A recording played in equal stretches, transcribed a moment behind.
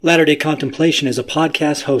Latter-day Contemplation is a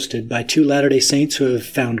podcast hosted by two Latter-day Saints who have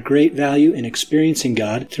found great value in experiencing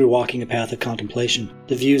God through walking a path of contemplation.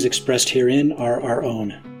 The views expressed herein are our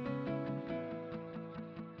own.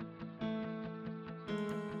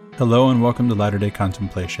 Hello and welcome to Latter-day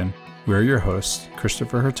Contemplation. We're your hosts,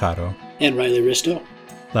 Christopher Hurtado And Riley Risto.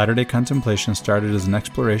 Latter-day Contemplation started as an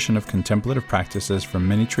exploration of contemplative practices from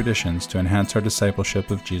many traditions to enhance our discipleship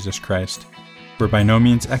of Jesus Christ. We're by no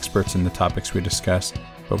means experts in the topics we discuss,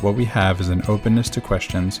 but what we have is an openness to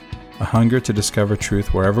questions, a hunger to discover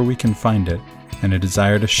truth wherever we can find it, and a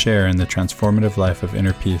desire to share in the transformative life of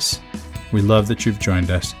inner peace. We love that you've joined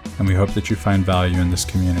us, and we hope that you find value in this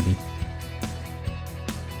community.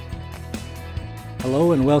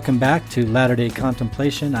 Hello and welcome back to Latter-day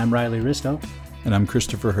Contemplation. I'm Riley Risto. And I'm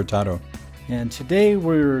Christopher Hurtado. And today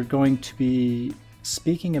we're going to be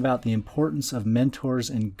speaking about the importance of mentors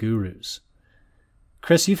and gurus.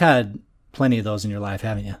 Chris, you've had plenty of those in your life,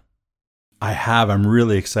 haven't you? I have. I'm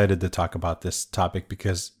really excited to talk about this topic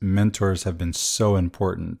because mentors have been so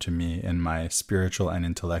important to me in my spiritual and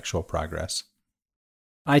intellectual progress.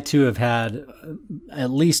 I too have had at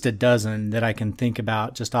least a dozen that I can think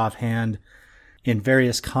about just offhand in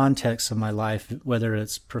various contexts of my life, whether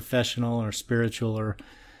it's professional or spiritual or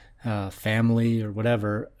family or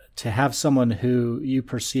whatever, to have someone who you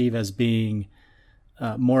perceive as being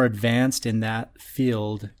more advanced in that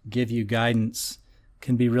field give you guidance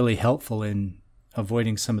can be really helpful in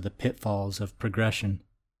avoiding some of the pitfalls of progression.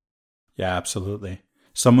 Yeah, absolutely.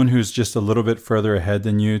 Someone who's just a little bit further ahead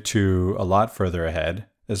than you to a lot further ahead.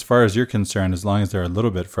 As far as you're concerned, as long as they're a little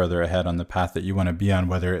bit further ahead on the path that you want to be on,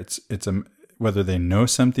 whether they know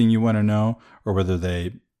something you want to know or whether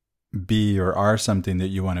they be or are something that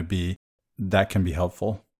you want to be, that can be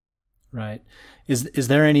helpful. Right. Is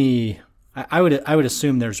there any... I would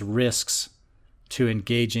assume there's risks to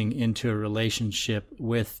engaging into a relationship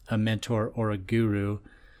with a mentor or a guru,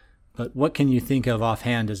 but what can you think of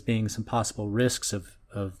offhand as being some possible risks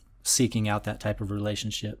of seeking out that type of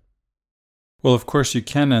relationship? Well, of course, you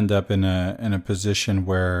can end up in a position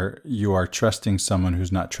where you are trusting someone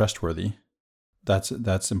who's not trustworthy.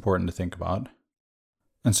 That's important to think about.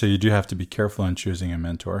 And so you do have to be careful in choosing a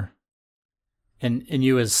mentor. And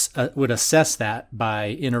you would assess that by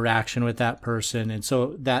interaction with that person. And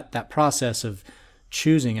so that process of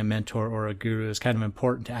choosing a mentor or a guru is kind of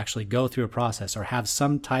important to actually go through a process or have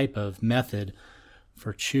some type of method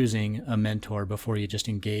for choosing a mentor before you just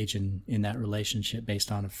engage in that relationship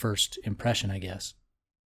based on a first impression, I guess.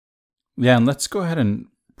 Yeah, and let's go ahead and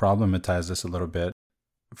problematize this a little bit.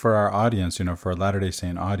 For our audience, for a Latter-day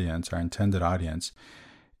Saint audience, our intended audience,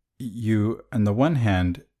 on the one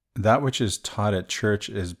hand, that which is taught at church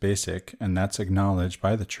is basic, and that's acknowledged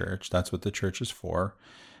by the church. That's what the church is for.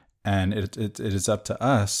 And it is up to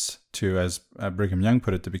us to, as Brigham Young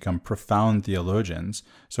put it, to become profound theologians.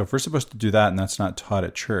 So if we're supposed to do that and that's not taught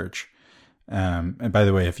at church, and by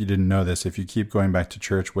the way, if you didn't know this, if you keep going back to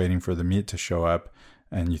church waiting for the meat to show up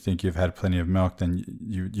and you think you've had plenty of milk, then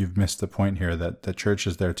you've missed the point here that the church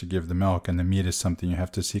is there to give the milk and the meat is something you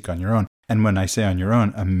have to seek on your own. And when I say on your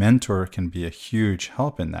own, a mentor can be a huge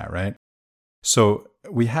help in that, right? So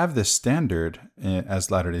we have this standard as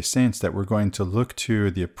Latter-day Saints that we're going to look to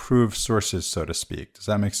the approved sources, so to speak. Does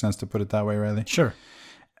that make sense to put it that way, Riley? Sure.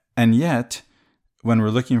 And yet, when we're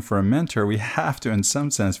looking for a mentor, we have to, in some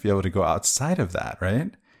sense, be able to go outside of that,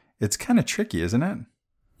 right? It's kind of tricky, isn't it?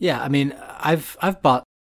 Yeah, I mean, I've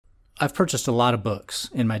purchased a lot of books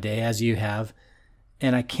in my day, as you have.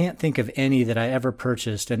 And I can't think of any that I ever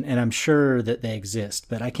purchased, and I'm sure that they exist,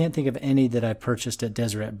 but I can't think of any that I purchased at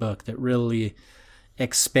Deseret Book that really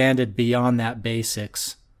expanded beyond that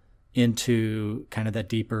basics into kind of that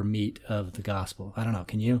deeper meat of the gospel. I don't know,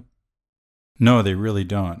 can you? No, they really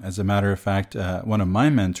don't. As a matter of fact, one of my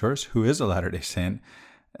mentors, who is a Latter-day Saint,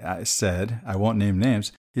 said, I won't name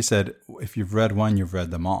names, he said, if you've read one, you've read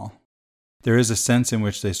them all. There is a sense in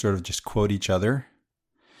which they sort of just quote each other.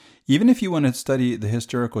 Even if you want to study the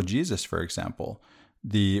historical Jesus, for example,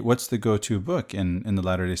 what's the go-to book in the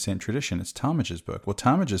Latter-day Saint tradition? It's Talmage's book. Well,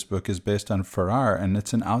 Talmage's book is based on Farrar, and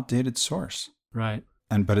it's an outdated source. Right.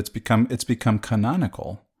 But it's become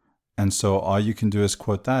canonical. And so all you can do is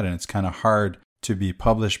quote that, and it's kind of hard to be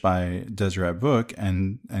published by Deseret Book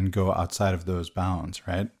and go outside of those bounds,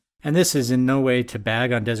 right? And this is in no way to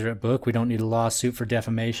bag on Deseret Book. We don't need a lawsuit for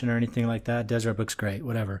defamation or anything like that. Deseret Book's great,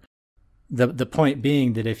 whatever. The point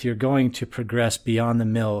being that if you're going to progress beyond the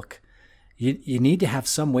milk, you need to have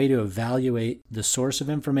some way to evaluate the source of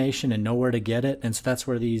information and know where to get it. And so that's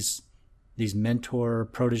where these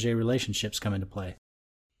mentor-protege relationships come into play.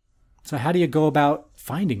 So how do you go about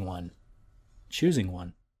finding one, choosing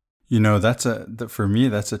one? For me,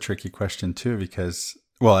 that's a tricky question too, because,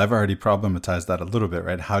 well, I've already problematized that a little bit,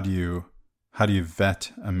 right? How do you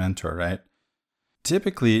vet a mentor, right?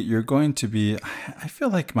 Typically, you're going to be, I feel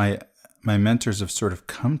like my mentors have sort of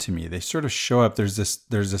come to me. They sort of show up. There's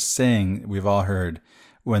a saying we've all heard: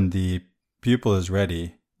 when the pupil is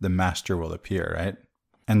ready, the master will appear, right?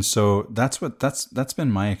 And so that's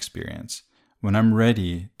been my experience. When I'm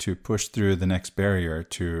ready to push through the next barrier,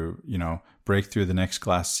 to, break through the next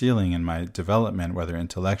glass ceiling in my development, whether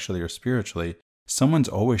intellectually or spiritually, someone's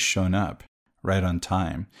always shown up right on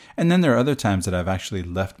time. And then there are other times that I've actually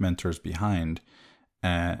left mentors behind.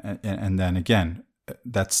 And then again,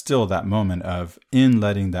 that's still that moment of, in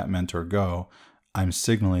letting that mentor go, I'm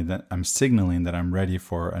signaling that I'm ready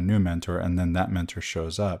for a new mentor, and then that mentor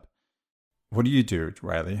shows up. What do you do,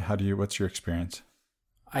 Riley? What's your experience?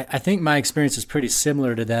 I think my experience is pretty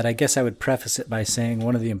similar to that. I guess I would preface it by saying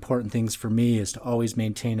one of the important things for me is to always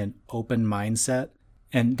maintain an open mindset.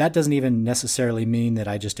 And that doesn't even necessarily mean that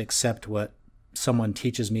I just accept what someone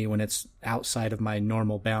teaches me when it's outside of my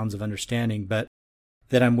normal bounds of understanding, but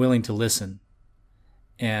that I'm willing to listen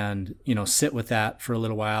and, sit with that for a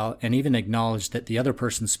little while, and even acknowledge that the other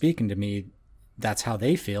person speaking to me, that's how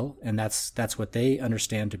they feel, and that's what they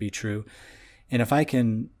understand to be true. And if I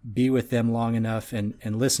can be with them long enough and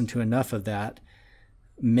listen to enough of that,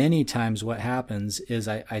 many times what happens is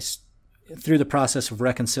I through the process of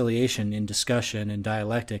reconciliation in discussion and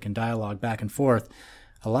dialectic and dialogue back and forth,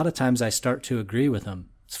 a lot of times I start to agree with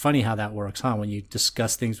them. It's funny how that works, huh? When you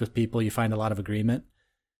discuss things with people, you find a lot of agreement.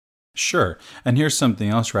 Sure. And here's something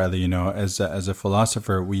else, Riley. As a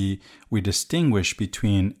philosopher, we distinguish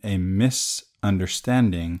between a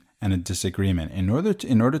misunderstanding and a disagreement. In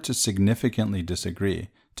order to significantly disagree,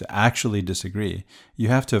 to actually disagree, you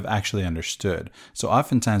have to have actually understood. So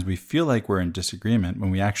oftentimes we feel like we're in disagreement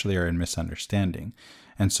when we actually are in misunderstanding.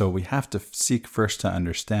 And so we have to seek first to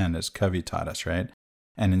understand, as Covey taught us, right?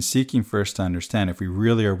 And in seeking first to understand, if we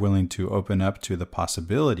really are willing to open up to the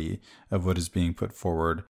possibility of what is being put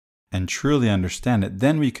forward and truly understand it,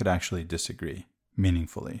 then we could actually disagree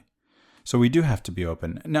meaningfully. So we do have to be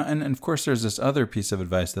open. Now, and of course, there's this other piece of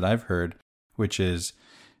advice that I've heard, which is,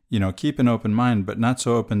 keep an open mind, but not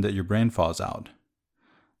so open that your brain falls out.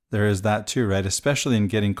 There is that too, right? Especially in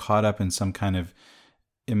getting caught up in some kind of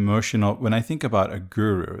emotional, when I think about a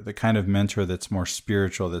guru, the kind of mentor that's more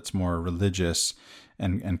spiritual, that's more religious,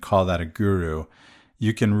 and call that a guru,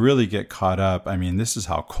 you can really get caught up. I mean, this is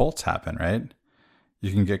how cults happen, right?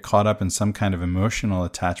 You can get caught up in some kind of emotional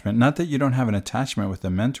attachment. Not that you don't have an attachment with a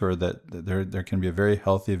mentor, that there can be a very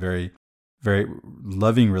healthy, very, very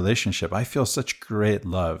loving relationship. I feel such great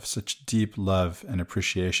love, such deep love and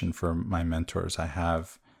appreciation for my mentors. I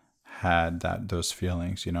have had those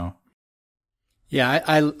feelings, Yeah,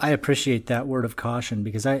 I appreciate that word of caution,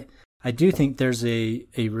 because I do think there's a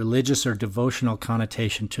religious or devotional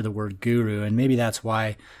connotation to the word guru, and maybe that's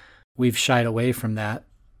why we've shied away from that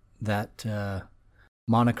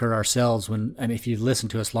moniker ourselves. If you've listened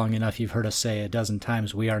to us long enough, you've heard us say a dozen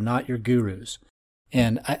times, we are not your gurus.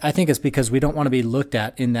 And I think it's because we don't want to be looked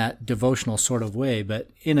at in that devotional sort of way, but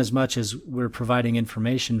in as much as we're providing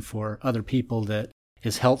information for other people that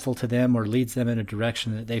is helpful to them or leads them in a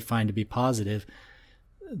direction that they find to be positive,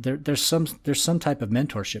 there's some type of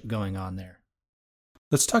mentorship going on there.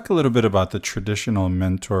 Let's talk a little bit about the traditional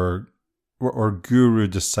mentor or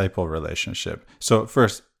guru-disciple relationship. So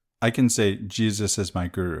first, I can say Jesus is my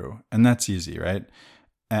guru, and that's easy, right?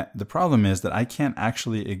 The problem is that I can't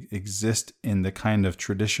actually exist in the kind of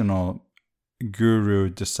traditional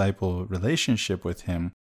guru-disciple relationship with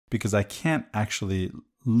him, because I can't actually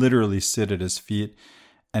literally sit at his feet.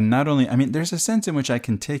 And there's a sense in which I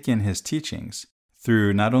can take in his teachings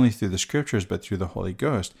not only through the scriptures, but through the Holy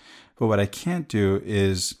Ghost. But what I can't do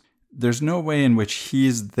is, there's no way in which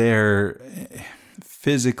he's there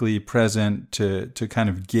physically present to kind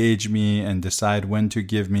of gauge me and decide when to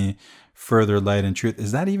give me further light and truth.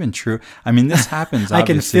 Is that even true? I mean, this happens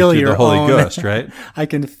obviously through the Holy Ghost, right? I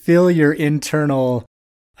can feel your internal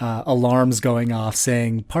alarms going off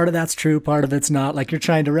saying part of that's true, part of it's not, like you're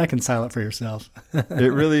trying to reconcile it for yourself.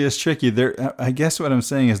 It really is tricky. I guess what I'm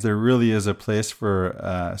saying is there really is a place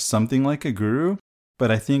for something like a guru,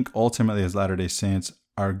 but I think ultimately as Latter-day Saints,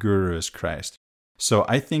 our guru is Christ. So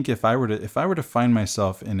I think if I were to find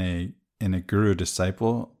myself in a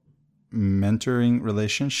guru-disciple mentoring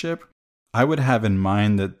relationship, I would have in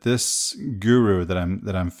mind that this guru that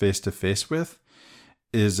I'm face to face with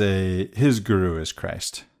his guru is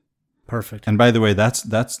Christ. Perfect. And by the way,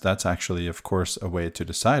 that's actually, of course, a way to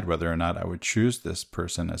decide whether or not I would choose this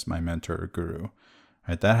person as my mentor or guru.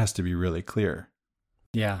 Right? That has to be really clear.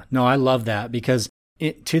 Yeah. No, I love that, because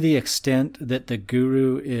to the extent that the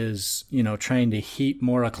guru is, trying to heap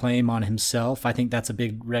more acclaim on himself, I think that's a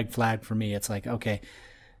big red flag for me. It's like, okay,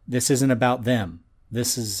 this isn't about them.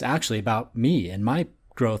 This is actually about me and my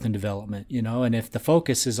growth and development, and if the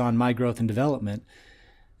focus is on my growth and development,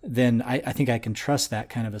 then I think I can trust that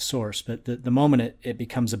kind of a source. But the moment it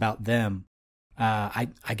becomes about them, I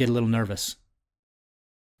get a little nervous.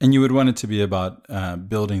 And you would want it to be about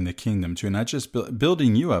building the kingdom too, not just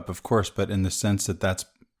building you up, of course, but in the sense that that's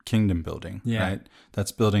kingdom building, right?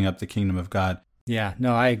 That's building up the kingdom of God. Yeah,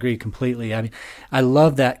 no, I agree completely. I mean, I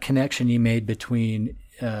love that connection you made between,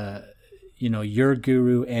 your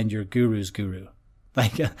guru and your guru's guru.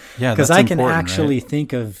 Like, because I can actually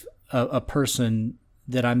think of a person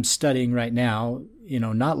that I'm studying right now,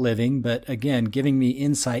 not living, but again, giving me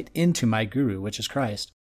insight into my guru, which is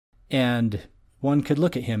Christ. And one could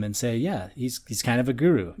look at him and say, yeah, he's kind of a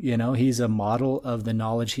guru. He's a model of the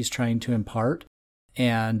knowledge he's trying to impart.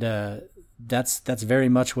 And that's very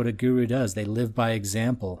much what a guru does. They live by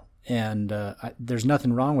example. And there's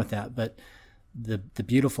nothing wrong with that. But the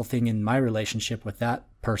beautiful thing in my relationship with that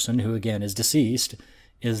person, who again is deceased,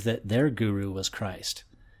 is that their guru was Christ.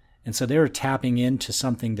 And so they were tapping into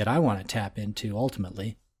something that I want to tap into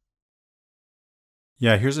ultimately.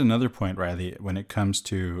 Yeah, here's another point, Riley, when it comes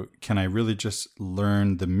to, can I really just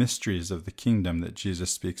learn the mysteries of the kingdom that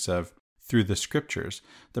Jesus speaks of through the scriptures?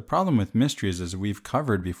 The problem with mysteries, as we've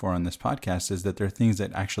covered before on this podcast, is that they're things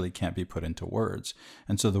that actually can't be put into words.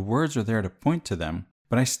 And so the words are there to point to them,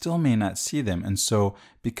 but I still may not see them. And so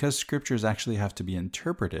because scriptures actually have to be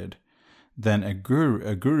interpreted, then a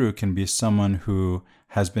guru can be someone who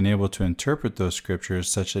has been able to interpret those scriptures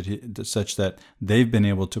such that they've been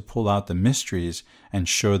able to pull out the mysteries and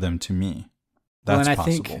show them to me. That's possible. I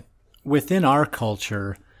think within our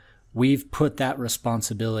culture, we've put that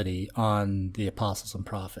responsibility on the apostles and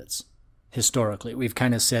prophets. Historically, we've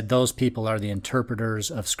kind of said those people are the interpreters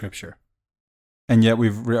of scripture. And yet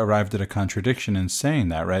we've arrived at a contradiction in saying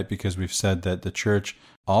that, right? Because we've said that the church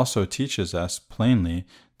also teaches us plainly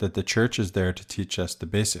that the church is there to teach us the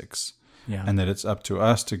basics, and that it's up to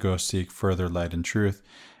us to go seek further light and truth.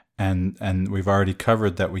 And we've already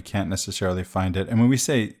covered that we can't necessarily find it. And when we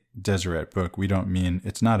say Deseret Book, we don't mean,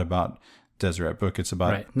 it's not about Deseret Book. It's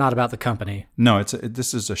about... Right, not about the company. No,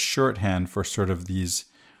 this is a shorthand for sort of these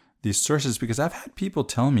sources, because I've had people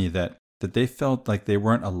tell me that they felt like they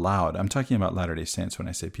weren't allowed. I'm talking about Latter-day Saints when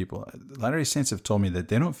I say people. Latter-day Saints have told me that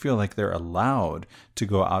they don't feel like they're allowed to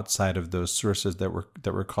go outside of those sources that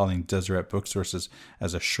we're calling Deseret Book sources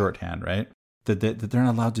as a shorthand, right? That they're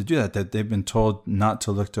not allowed to do that they've been told not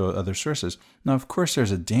to look to other sources. Now, of course,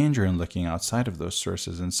 there's a danger in looking outside of those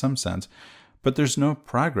sources in some sense, but there's no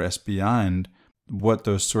progress beyond what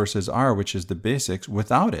those sources are, which is the basics,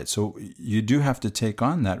 without it. So you do have to take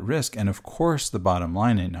on that risk. And of course, the bottom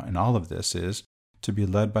line in all of this is to be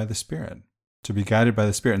led by the Spirit, to be guided by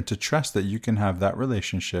the Spirit, and to trust that you can have that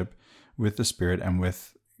relationship with the Spirit and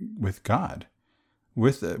with God,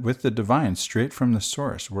 with the divine, straight from the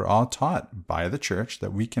source. We're all taught by the church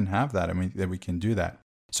that we can have that, and that we can do that.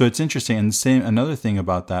 So it's interesting. And another thing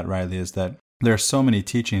about that, Riley, is that there are so many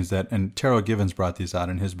teachings and Terrell Givens brought these out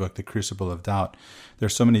in his book, The Crucible of Doubt. There are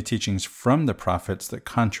so many teachings from the prophets that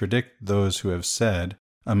contradict those who have said.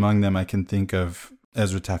 Among them, I can think of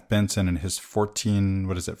Ezra Taft Benson and his 14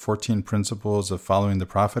 principles of following the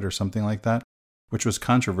prophet or something like that, which was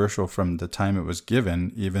controversial from the time it was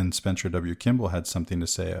given. Even Spencer W. Kimball had something to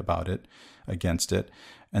say about it, against it.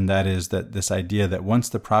 And that is that this idea that once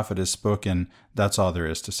the prophet has spoken, that's all there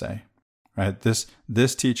is to say. Right?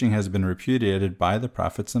 This teaching has been repudiated by the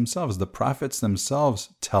prophets themselves. The prophets themselves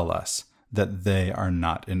tell us that they are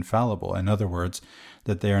not infallible. In other words,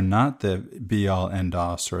 that they are not the be-all,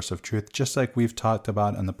 end-all source of truth, just like we've talked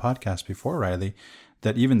about on the podcast before, Riley,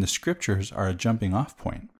 that even the scriptures are a jumping-off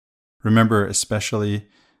point. Remember especially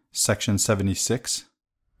section 76?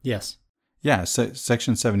 Yes. Yeah,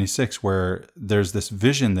 section 76, where there's this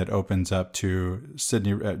vision that opens up to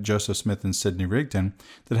Joseph Smith and Sidney Rigdon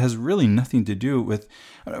that has really nothing to do with,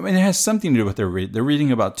 it has something to do with they're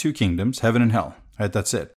reading about two kingdoms, heaven and hell, right?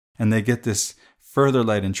 That's it. And they get this further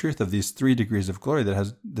light and truth of these 3 degrees of glory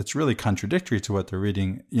that's really contradictory to what they're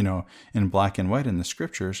reading, in black and white in the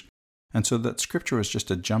scriptures. And so that scripture was just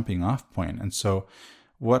a jumping off point. And so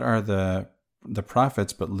what are the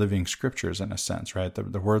prophets but living scriptures in a sense, right?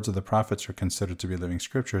 The words of the prophets are considered to be living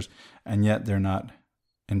scriptures, and yet they're not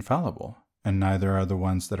infallible, and neither are the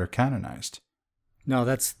ones that are canonized. No,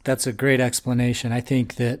 that's a great explanation. I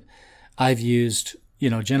think that I've used,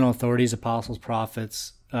 general authorities, apostles,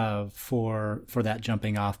 prophets, for that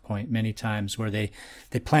jumping off point many times, where they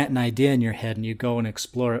plant an idea in your head and you go and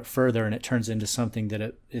explore it further, and it turns into something that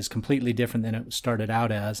it is completely different than it started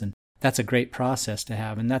out as. And that's a great process to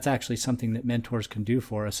have. And that's actually something that mentors can do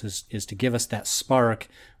for us, is to give us that spark,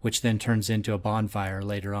 which then turns into a bonfire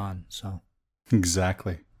later on. So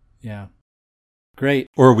exactly. Yeah. Great.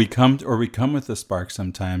 Or we come with the spark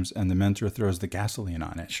sometimes, and the mentor throws the gasoline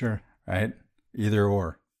on it. Sure. Right? Either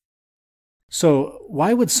or. So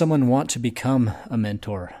why would someone want to become a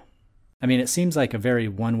mentor? I mean, it seems like a very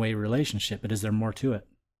one-way relationship, but is there more to it?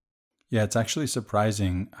 Yeah, it's actually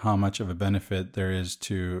surprising how much of a benefit there is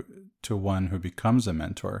to one who becomes a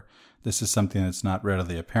mentor. This is something that's not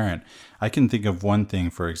readily apparent. I can think of one thing,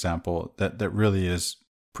 for example, that really is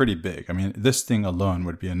pretty big. I mean, this thing alone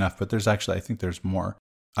would be enough, but I think there's more.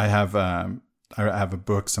 I have a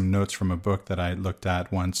book, some notes from a book that I looked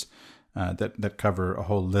at once that cover a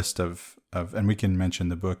whole list of, and we can mention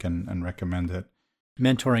the book and recommend it.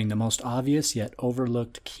 Mentoring, the most obvious yet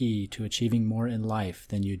overlooked key to achieving more in life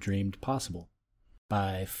than you dreamed possible,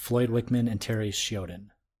 by Floyd Wickman and Terry Shioden.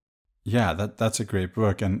 Yeah, that's a great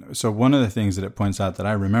book. And so one of the things that it points out that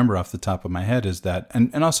I remember off the top of my head is that,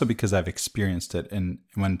 and also because I've experienced it, and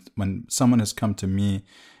when someone has come to me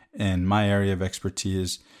in my area of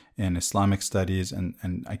expertise in Islamic studies,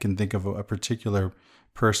 and I can think of a particular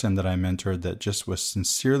person that I mentored that just was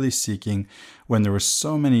sincerely seeking, when there were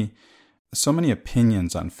so many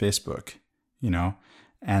opinions on Facebook,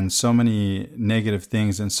 and so many negative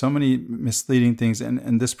things and so many misleading things.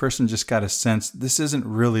 And this person just got a sense, this isn't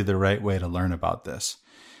really the right way to learn about this.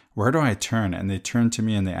 Where do I turn? And they turned to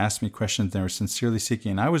me and they asked me questions they were sincerely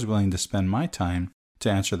seeking. And I was willing to spend my time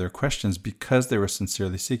to answer their questions because they were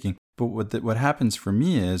sincerely seeking. But what happens for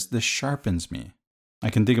me is this sharpens me.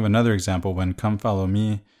 I can think of another example. When Come Follow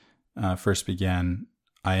Me first began,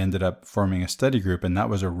 I ended up forming a study group, and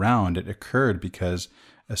that it occurred because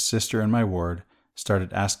a sister in my ward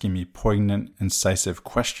started asking me poignant, incisive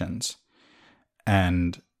questions.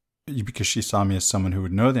 And because she saw me as someone who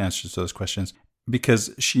would know the answers to those questions,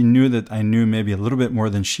 because she knew that I knew maybe a little bit more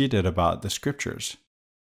than she did about the scriptures.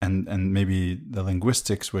 And maybe the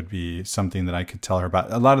linguistics would be something that I could tell her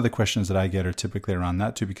about. A lot of the questions that I get are typically around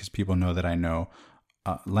that too, because people know that I know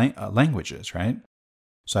languages, right?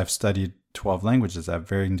 So I've studied 12 languages. I have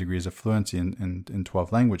varying degrees of fluency in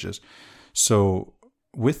 12 languages. So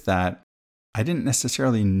with that, I didn't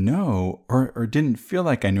necessarily know or didn't feel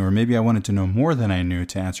like I knew, or maybe I wanted to know more than I knew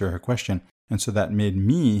to answer her question. And so that made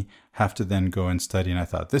me have to then go and study. And I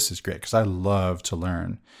thought, this is great, because I love to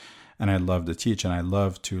learn and I love to teach, and I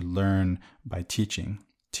love to learn by teaching.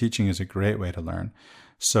 Teaching is a great way to learn.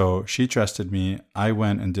 So she trusted me. I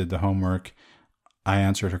went and did the homework. I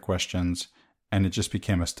answered her questions, and it just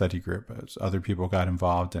became a study group. As other people got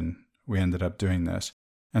involved, and we ended up doing this.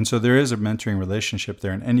 And so there is a mentoring relationship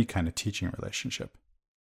there in any kind of teaching relationship.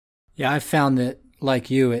 Yeah, I've found that, like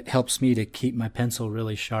you, it helps me to keep my pencil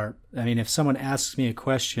really sharp. I mean, if someone asks me a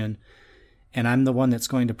question and I'm the one that's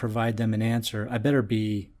going to provide them an answer, I better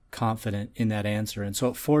be confident in that answer. And so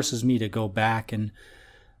it forces me to go back and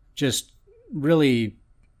just really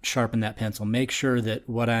sharpen that pencil, make sure that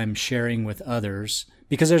what I'm sharing with others,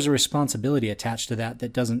 because there's a responsibility attached to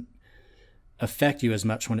that doesn't affect you as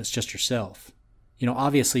much when it's just yourself.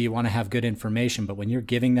 Obviously you want to have good information, but when you're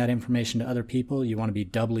giving that information to other people, you want to be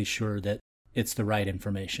doubly sure that it's the right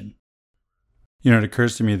information. It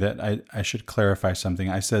occurs to me that I should clarify something.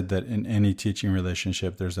 I said that in any teaching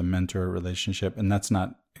relationship, there's a mentor relationship, and that's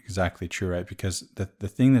not exactly true, right? Because the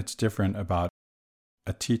thing that's different about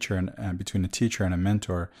a teacher and between a teacher and a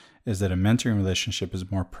mentor is that a mentoring relationship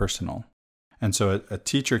is more personal. And so a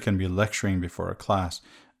teacher can be lecturing before a class.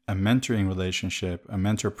 A mentoring relationship, a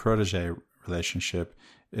mentor-protege relationship,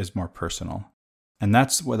 is more personal. And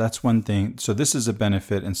that's one thing. So this is a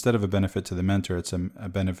benefit. Instead of a benefit to the mentor, it's a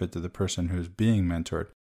benefit to the person who's being mentored,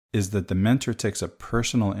 is that the mentor takes a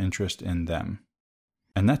personal interest in them.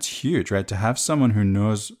 And that's huge, right? To have someone who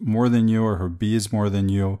knows more than you, or who bees more than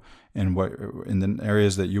you in the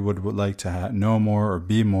areas that you would like to know more, or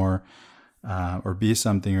be more, or be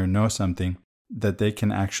something or know something, that they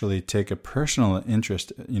can actually take a personal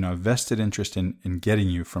interest, a vested interest in getting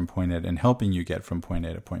you from point A and helping you get from point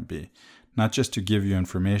A to point B. Not just to give you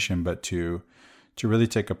information, but to really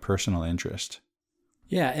take a personal interest.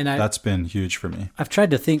 Yeah, and that's been huge for me. I've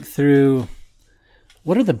tried to think through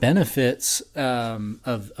what are the benefits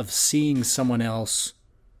of seeing someone else,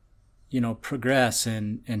 progress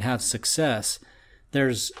and have success.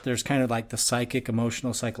 There's kind of like the psychic,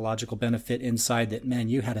 emotional, psychological benefit inside that, man,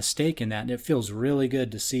 you had a stake in that. And it feels really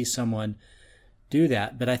good to see someone do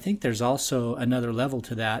that. But I think there's also another level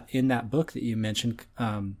to that. In that book that you mentioned,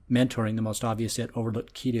 Mentoring, the Most Obvious Yet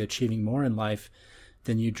Overlooked Key to Achieving More in Life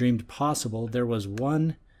Than You Dreamed Possible, there was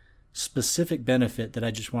one specific benefit that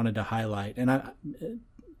I just wanted to highlight. And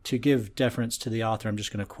to give deference to the author, I'm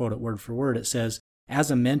just going to quote it word for word. It says,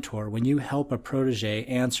 as a mentor, when you help a protege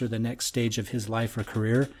answer the next stage of his life or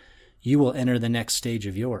career, you will enter the next stage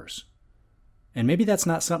of yours. And maybe that's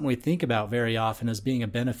not something we think about very often as being a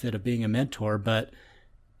benefit of being a mentor, but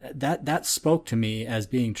that spoke to me as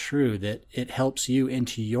being true, that it helps you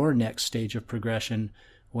into your next stage of progression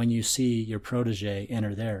when you see your protege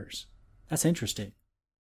enter theirs. That's interesting.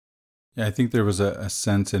 Yeah, I think there was a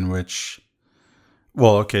sense in which,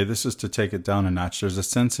 well, okay, this is to take it down a notch. There's a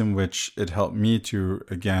sense in which it helped me to,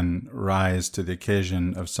 again, rise to the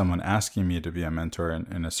occasion of someone asking me to be a mentor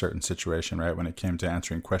in a certain situation, right? When it came to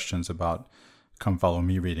answering questions about Come Follow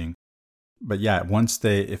Me reading. But yeah,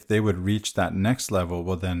 if they would reach that next level,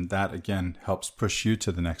 well, then that again helps push you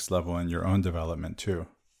to the next level in your own development too.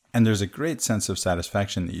 And there's a great sense of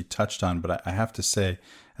satisfaction that you touched on, but I have to say,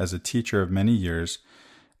 as a teacher of many years,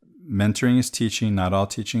 mentoring is teaching. Not all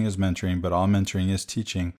teaching is mentoring, but all mentoring is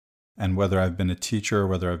teaching. And whether I've been a teacher or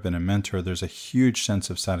whether I've been a mentor, there's a huge sense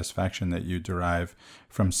of satisfaction that you derive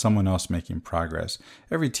from someone else making progress.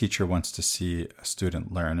 Every teacher wants to see a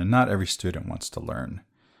student learn, and not every student wants to learn,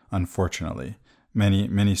 unfortunately.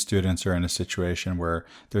 Many students are in a situation where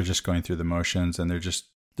they're just going through the motions, and they're just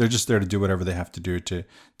there to do whatever they have to do to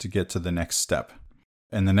get to the next step.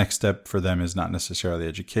 And the next step for them is not necessarily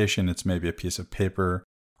education. It's maybe a piece of paper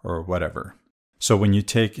or whatever. So when you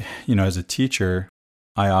take, as a teacher,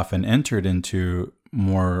 I often entered into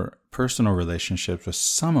more personal relationships with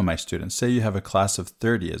some of my students. Say you have a class of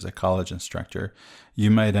 30 as a college instructor,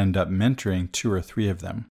 you might end up mentoring 2 or 3 of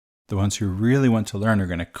them. The ones who really want to learn are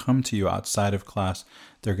going to come to you outside of class.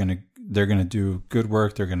 They're going to do good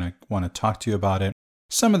work. They're going to want to talk to you about it.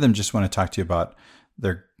 Some of them just want to talk to you about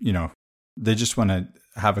they just want to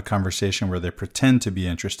have a conversation where they pretend to be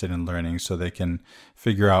interested in learning so they can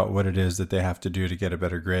figure out what it is that they have to do to get a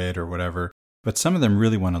better grade or whatever. But some of them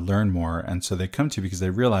really want to learn more, and so they come to you because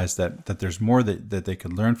they realize that there's more that they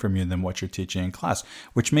could learn from you than what you're teaching in class,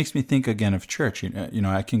 which makes me think again of church.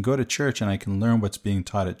 I can go to church and I can learn what's being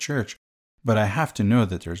taught at church, but I have to know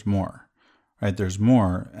that there's more, right? There's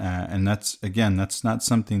more, and that's not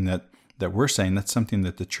something that we're saying. That's something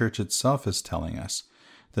that the church itself is telling us,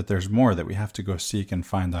 that there's more that we have to go seek and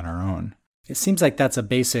find on our own. It seems like that's a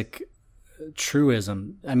basic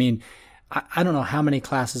truism. I mean, I don't know how many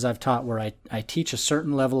classes I've taught where I teach a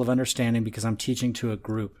certain level of understanding because I'm teaching to a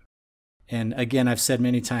group. And again, I've said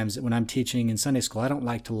many times that when I'm teaching in Sunday school, I don't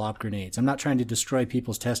like to lob grenades. I'm not trying to destroy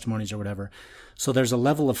people's testimonies or whatever. So there's a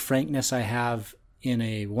level of frankness I have in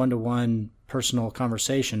a one-to-one personal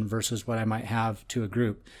conversation versus what I might have to a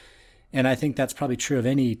group. And I think that's probably true of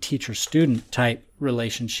any teacher-student type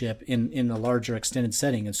relationship in the larger extended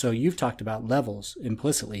setting. And so you've talked about levels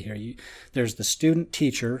implicitly here. There's the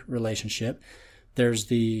student-teacher relationship, there's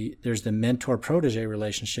the mentor-protege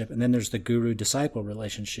relationship, and then there's the guru-disciple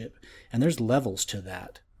relationship. And there's levels to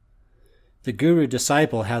that. The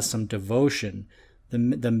guru-disciple has some devotion.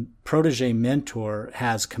 The protege-mentor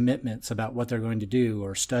has commitments about what they're going to do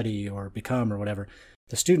or study or become or whatever.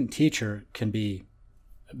 The student-teacher can be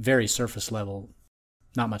very surface level,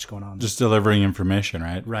 not much going on. Just delivering information,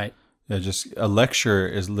 right? Right. Yeah, just a lecture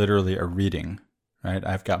is literally a reading, right?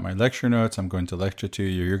 I've got my lecture notes. I'm going to lecture to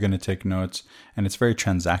you. You're going to take notes. And it's very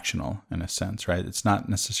transactional in a sense, right? It's not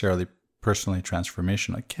necessarily personally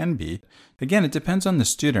transformational. It can be. Again, it depends on the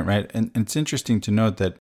student, right? And it's interesting to note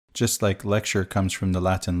that just like lecture comes from the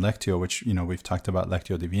Latin lectio, which, we've talked about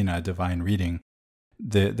lectio divina, a divine reading.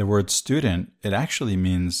 The word student, it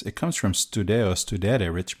comes from studeo,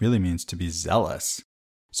 studere, which really means to be zealous.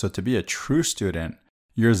 So to be a true student,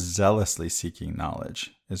 you're zealously seeking knowledge,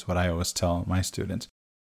 is what I always tell my students,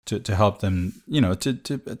 to help them,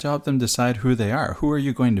 to help them decide who they are. Who are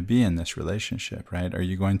you going to be in this relationship, right? Are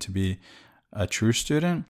you going to be a true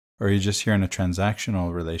student, or are you just here in a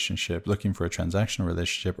transactional relationship, looking for a transactional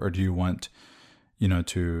relationship, or do you want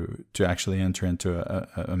to actually enter into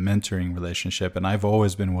a mentoring relationship? And I've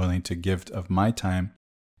always been willing to give of my time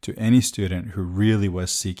to any student who really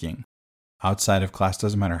was seeking outside of class.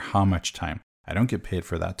 Doesn't matter how much time. I don't get paid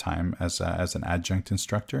for that time as an adjunct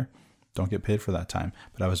instructor. Don't get paid for that time.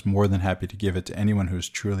 But I was more than happy to give it to anyone who's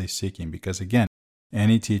truly seeking, because again,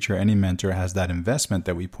 any teacher, any mentor has that investment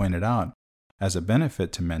that we pointed out as a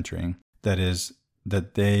benefit to mentoring. That is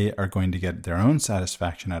that they are going to get their own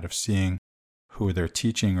satisfaction out of seeing who they're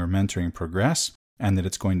teaching or mentoring progress, and that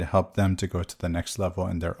it's going to help them to go to the next level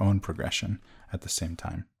in their own progression at the same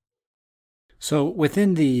time. So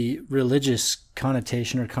within the religious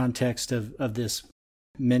connotation or context of this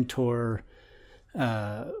mentor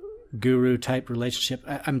guru type relationship,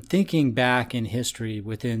 I'm thinking back in history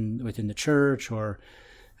within the church, or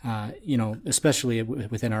especially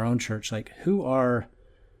within our own church, like who are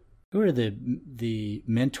the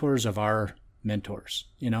mentors of our mentors,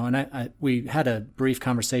 and we had a brief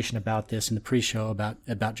conversation about this in the pre-show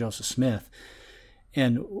about Joseph Smith.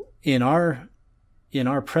 And in our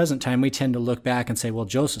present time, we tend to look back and say, well,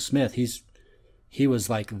 Joseph Smith, he was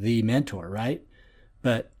like the mentor, right?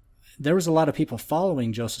 But there was a lot of people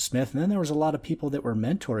following Joseph Smith, and then there was a lot of people that were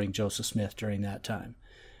mentoring Joseph Smith during that time.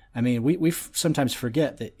 I mean, we sometimes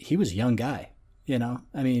forget that he was a young guy,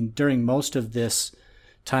 I mean, during most of this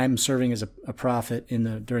time serving as a prophet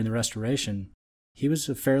during the Restoration, he was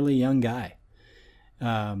a fairly young guy,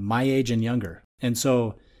 my age and younger. And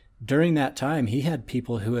so during that time, he had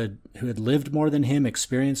people who had lived more than him,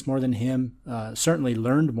 experienced more than him, certainly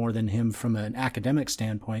learned more than him from an academic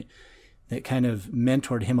standpoint, that kind of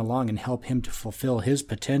mentored him along and helped him to fulfill his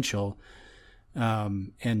potential.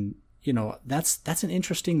 And that's an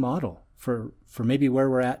interesting model for maybe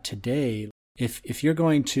where we're at today. If you're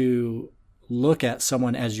going to look at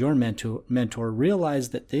someone as your mentor, realize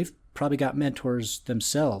that they've probably got mentors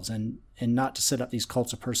themselves, and not to set up these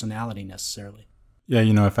cults of personality necessarily. Yeah,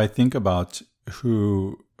 if I think about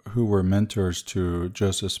who were mentors to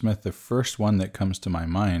Joseph Smith, the first one that comes to my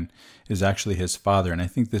mind is actually his father. And I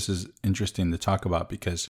think this is interesting to talk about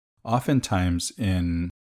because oftentimes in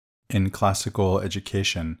classical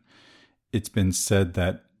education, it's been said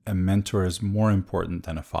that a mentor is more important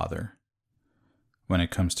than a father when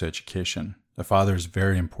it comes to education. The father is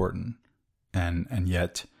very important, and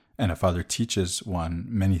a father teaches one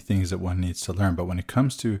many things that one needs to learn. But when it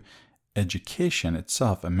comes to education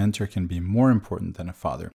itself, a mentor can be more important than a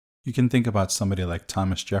father. You can think about somebody like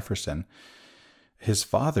Thomas Jefferson. His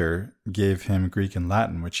father gave him Greek and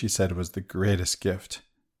Latin, which he said was the greatest gift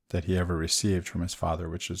that he ever received from his father,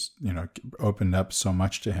 which is, opened up so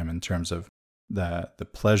much to him in terms of the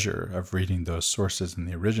pleasure of reading those sources in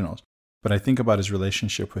the originals. But I think about his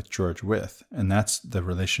relationship with George Wythe, and that's the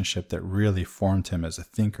relationship that really formed him as a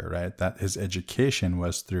thinker, right? That his education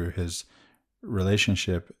was through his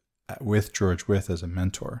relationship with George Wythe as a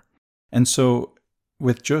mentor. And so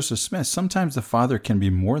with Joseph Smith, sometimes the father can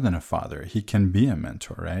be more than a father. He can be a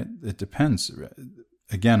mentor, right? It depends,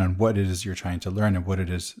 again, on what it is you're trying to learn and what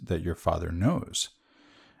it is that your father knows.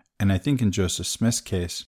 And I think in Joseph Smith's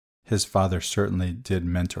case, his father certainly did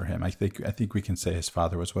mentor him. I think we can say his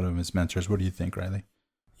father was one of his mentors. What do you think, Riley?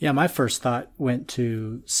 Yeah, my first thought went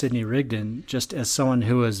to Sidney Rigdon, just as someone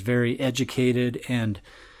who was very educated and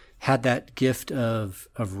had that gift of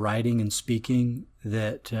writing and speaking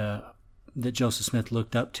that Joseph Smith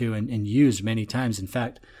looked up to and used many times. In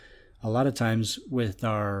fact, a lot of times with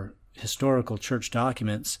our historical church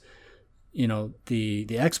documents,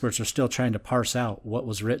 the experts are still trying to parse out what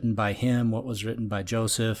was written by him, what was written by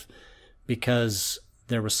Joseph, because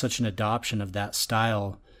there was such an adoption of that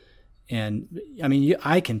style. And I mean,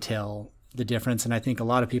 I can tell the difference, and I think a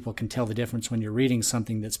lot of people can tell the difference when you're reading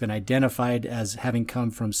something that's been identified as having come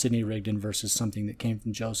from Sidney Rigdon versus something that came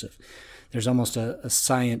from Joseph. There's almost a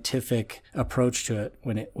scientific approach to it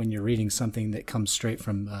when you're reading something that comes straight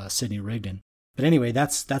from Sidney Rigdon. But anyway,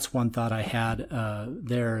 that's one thought I had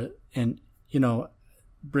there. And,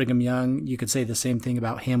 Brigham Young, you could say the same thing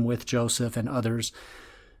about him with Joseph and others.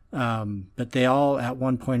 But they all, at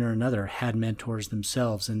one point or another, had mentors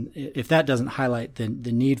themselves. And if that doesn't highlight the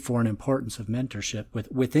need for an importance of mentorship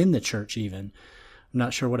within the church even, I'm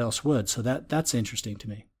not sure what else would. So that's interesting to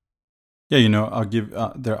me.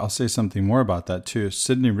 Yeah, I'll say something more about that too.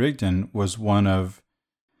 Sidney Rigdon was one of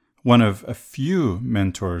a few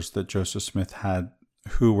mentors that Joseph Smith had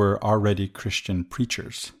who were already Christian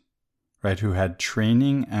preachers, right? Who had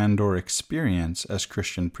training and or experience as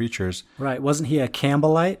Christian preachers. Right. Wasn't he a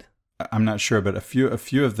Campbellite? I'm not sure, but a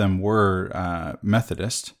few of them were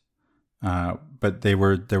Methodist, but they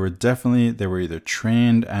were either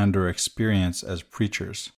trained and or experienced as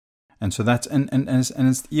preachers. And so that's and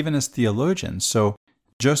it's even as theologians. So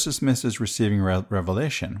Joseph Smith is receiving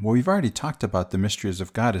revelation. Well, we've already talked about the mysteries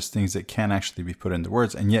of God as things that can't actually be put into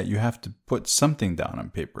words, and yet you have to put something down on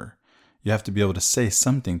paper. You have to be able to say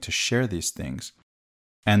something to share these things.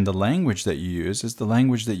 And the language that you use is the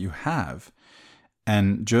language that you have.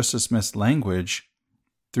 And Joseph Smith's language,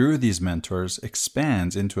 through these mentors,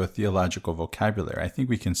 expands into a theological vocabulary. I think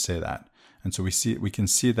we can say that. And so we can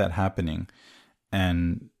see that happening.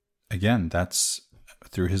 And again, that's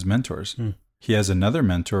through his mentors. He has another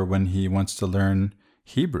mentor when he wants to learn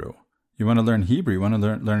Hebrew. You want to learn Hebrew, you want to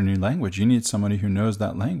learn a new language, you need somebody who knows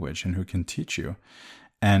that language and who can teach you.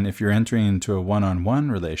 And if you're entering into a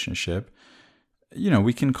one-on-one relationship,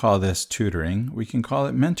 we can call this tutoring, we can call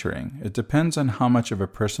it mentoring. It depends on how much of a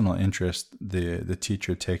personal interest the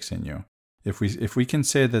teacher takes in you. If we can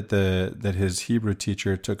say that his Hebrew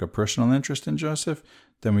teacher took a personal interest in Joseph,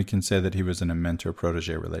 then we can say that he was in a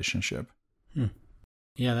mentor-protege relationship.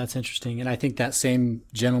 Yeah, that's interesting. And I think that same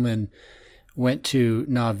gentleman went to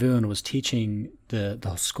Nauvoo and was teaching the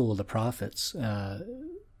school of the prophets,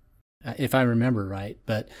 if I remember right.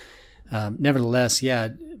 But nevertheless, yeah,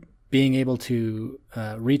 being able to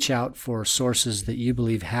reach out for sources that you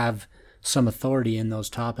believe have some authority in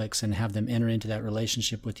those topics and have them enter into that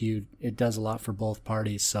relationship with you, it does a lot for both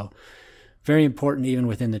parties. So very important even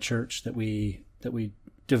within the church that we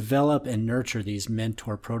develop and nurture these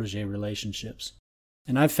mentor-protege relationships.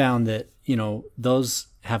 And I've found that, those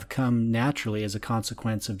have come naturally as a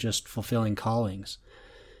consequence of just fulfilling callings.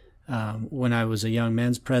 When I was a young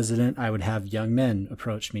men's president, I would have young men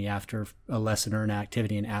approach me after a lesson or an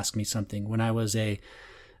activity and ask me something. When I was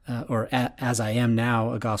as I am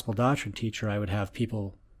now, a gospel doctrine teacher, I would have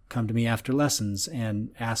people come to me after lessons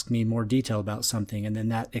and ask me more detail about something. And then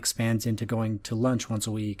that expands into going to lunch once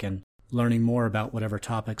a week and learning more about whatever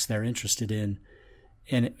topics they're interested in.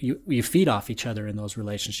 And you feed off each other in those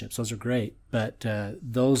relationships. Those are great. But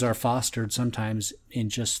those are fostered sometimes in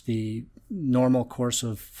just the normal course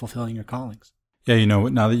of fulfilling your callings. Yeah,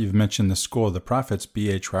 now that you've mentioned the School of the Prophets,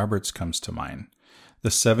 B.H. Roberts comes to mind. The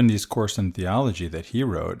 70s course in theology that he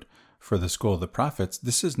wrote for the School of the Prophets,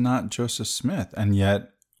 this is not Joseph Smith. And yet,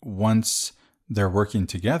 once they're working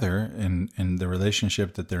together in the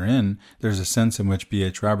relationship that they're in, there's a sense in which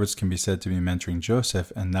B.H. Roberts can be said to be mentoring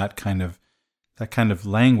Joseph, and that kind of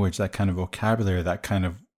language, that kind of vocabulary, that kind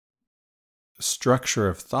of structure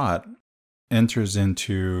of thought enters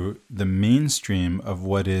into the mainstream of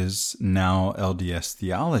what is now LDS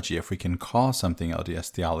theology, if we can call something LDS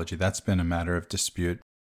theology. That's been a matter of dispute,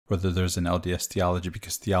 whether there's an LDS theology,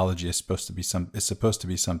 because theology is supposed to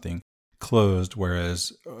be something closed,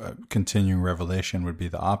 whereas continuing revelation would be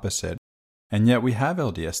the opposite. And yet we have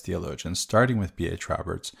LDS theologians, starting with B.H.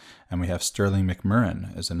 Roberts, and we have Sterling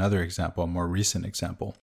McMurrin as another example, a more recent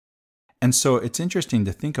example. And so it's interesting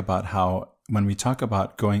to think about how when we talk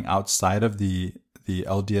about going outside of the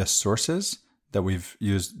LDS sources that we've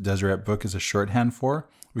used Deseret Book as a shorthand for,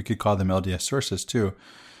 we could call them LDS sources too.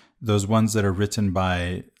 Those ones that are written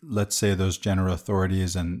by, let's say, those general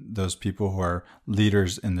authorities and those people who are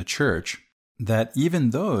leaders in the church, that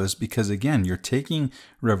even those, because again, you're taking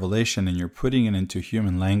revelation and you're putting it into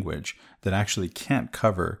human language that actually can't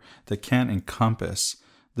cover, that can't encompass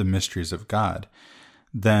the mysteries of God,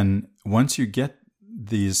 then once you get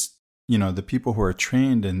these, the people who are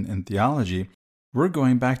trained in theology, we're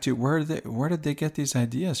going back to where did they get these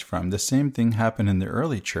ideas from? The same thing happened in the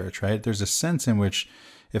early church, right? There's a sense in which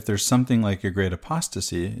if there's something like a great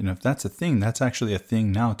apostasy, if that's a thing, that's actually a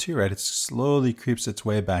thing now too, right? It slowly creeps its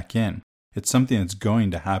way back in. It's something that's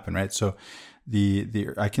going to happen, right? So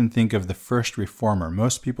I can think of the first reformer.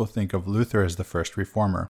 Most people think of Luther as the first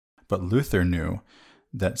reformer, but Luther knew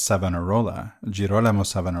that Savonarola, Girolamo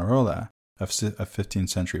Savonarola of 15th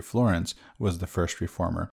century Florence, was the first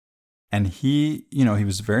reformer. And he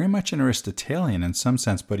was very much an Aristotelian in some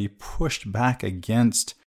sense, but he pushed back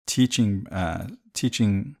against teaching,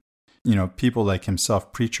 people like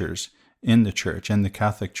himself, preachers in the church, in the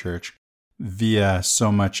Catholic Church, via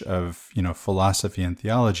so much of, philosophy and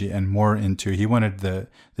theology, and more into, he wanted the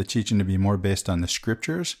teaching to be more based on the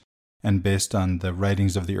scriptures and based on the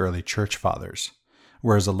writings of the early church fathers.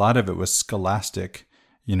 Whereas a lot of it was scholastic,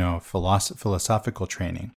 philosophical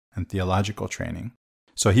training and theological training.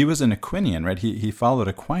 So he was an Aquinian, right? He followed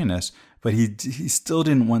Aquinas, but he still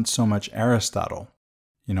didn't want so much Aristotle.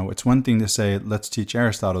 It's one thing to say, let's teach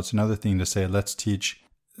Aristotle. It's another thing to say, let's teach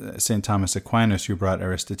St. Thomas Aquinas, who brought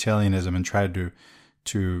Aristotelianism and tried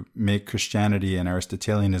to make Christianity and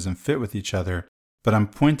Aristotelianism fit with each other. But I'm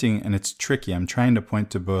pointing, and it's tricky, I'm trying to point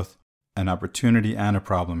to both an opportunity and a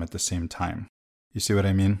problem at the same time. You see what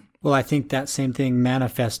I mean? Well, I think that same thing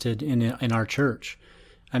manifested in our church.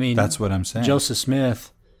 I mean, that's what I'm saying. Joseph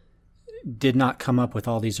Smith did not come up with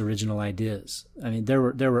all these original ideas. I mean, there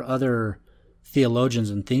were other theologians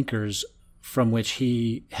and thinkers from which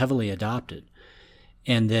he heavily adopted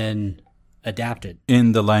and then adapted.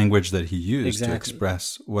 In the language that he used to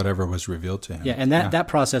express whatever was revealed to him. Yeah, and that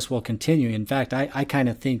process will continue. In fact, I kind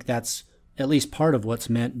of think that's at least part of what's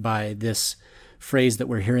meant by this phrase that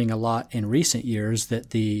we're hearing a lot in recent years, that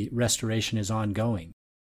the restoration is ongoing.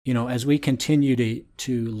 As we continue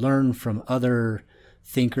to learn from other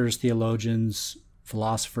thinkers, theologians,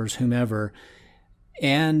 philosophers, whomever,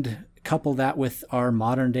 and couple that with our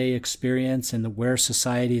modern day experience and where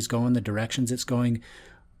society is going, the directions it's going,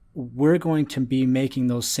 we're going to be making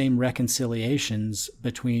those same reconciliations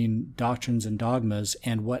between doctrines and dogmas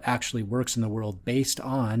and what actually works in the world based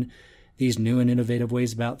on these new and innovative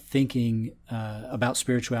ways about thinking about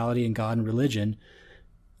spirituality and God and religion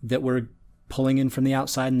that we're pulling in from the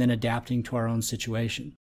outside and then adapting to our own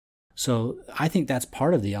situation. So I think that's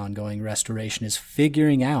part of the ongoing restoration, is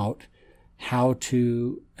figuring out how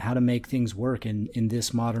to make things work in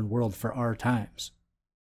this modern world for our times.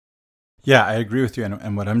 Yeah, I agree with you.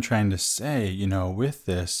 And what I'm trying to say, with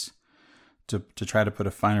this, to try to put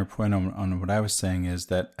a finer point on what I was saying, is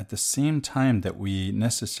that at the same time that we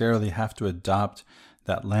necessarily have to adopt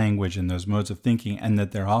that language and those modes of thinking, and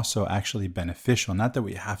that they're also actually beneficial, not that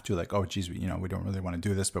we have to, like, oh, geez, we don't really want to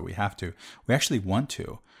do this, but we have to. We actually want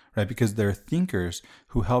to, right? Because there are thinkers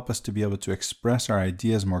who help us to be able to express our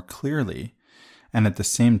ideas more clearly. And at the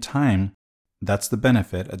same time, that's the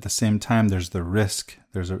benefit. At the same time, there's the risk.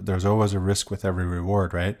 There's always a risk with every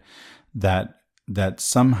reward, right? That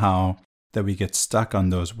somehow that we get stuck on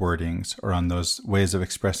those wordings or on those ways of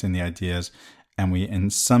expressing the ideas, and we, in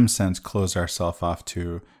some sense, close ourselves off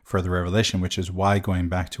to further revelation, which is why, going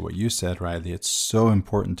back to what you said, Riley, it's so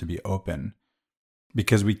important to be open,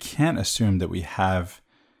 because we can't assume that we have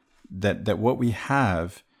that what we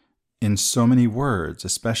have in so many words,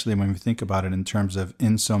 especially when we think about it in terms of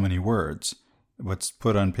in so many words, what's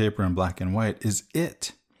put on paper in black and white is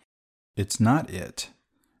it. It's not it.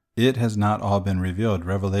 It has not all been revealed.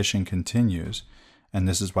 Revelation continues. And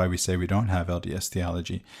this is why we say we don't have LDS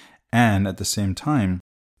theology. And at the same time,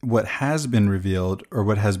 what has been revealed, or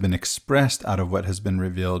what has been expressed out of what has been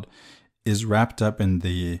revealed, is wrapped up in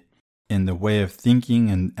the way of thinking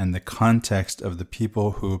and the context of the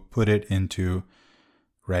people who put it into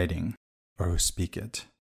writing or who speak it.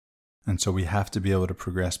 And so we have to be able to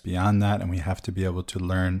progress beyond that, and we have to be able to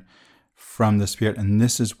learn from the Spirit. And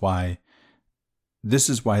this is why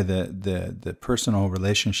the personal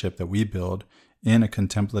relationship that we build in a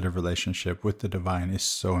contemplative relationship with the divine is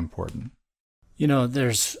so important.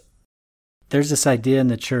 There's this idea in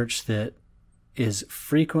the church that is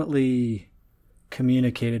frequently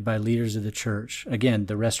communicated by leaders of the church. Again,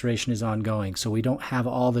 the restoration is ongoing, so we don't have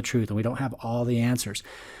all the truth and we don't have all the answers.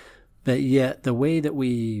 But yet the way that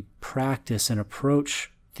we practice and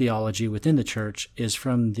approach theology within the church is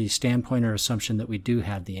from the standpoint or assumption that we do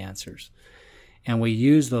have the answers. And we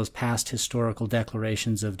use those past historical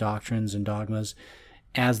declarations of doctrines and dogmas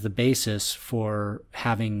as the basis for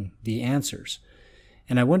having the answers.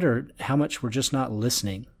 And I wonder how much we're just not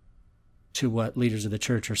listening to what leaders of the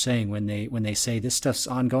church are saying when they say this stuff's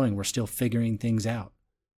ongoing, we're still figuring things out.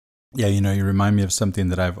 Yeah, you remind me of something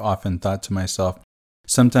that I've often thought to myself.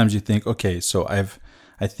 Sometimes you think, okay, so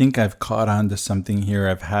I think I've caught on to something here.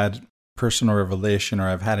 I've had personal revelation, or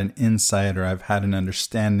I've had an insight, or I've had an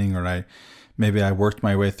understanding, or maybe I worked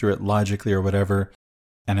my way through it logically or whatever.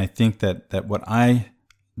 And I think that what I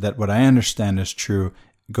understand is true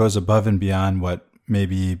goes above and beyond what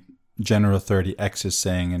maybe General Authority X is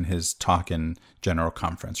saying in his talk in General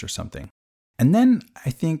Conference or something. And then I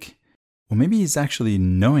think, well, maybe he's actually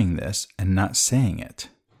knowing this and not saying it.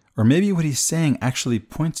 Or maybe what he's saying actually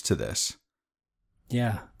points to this.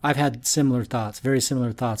 Yeah, I've had similar thoughts, very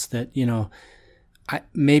similar thoughts that,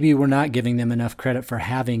 maybe we're not giving them enough credit for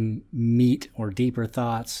having meat or deeper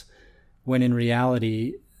thoughts, when in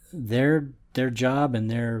reality, their job and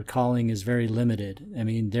their calling is very limited. I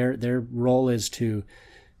mean, their role is to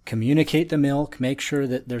communicate the milk, make sure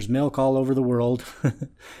that there's milk all over the world,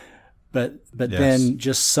 but yes, then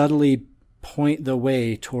just subtly point the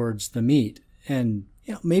way towards the meat. And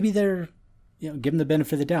maybe they're, give them the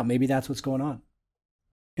benefit of the doubt. Maybe that's what's going on.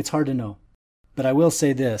 It's hard to know. But I will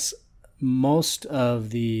say this, most of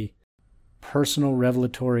the personal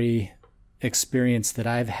revelatory experience that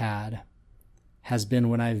I've had has been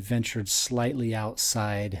when I've ventured slightly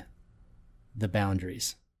outside the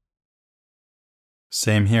boundaries.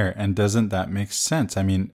 Same here. And doesn't that make sense? I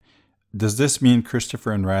mean, does this mean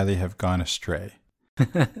Christopher and Riley have gone astray?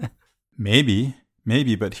 Maybe,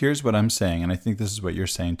 but here's what I'm saying, and I think this is what you're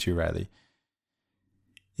saying too, Riley.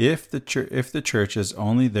 If the church is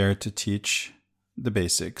only there to teach the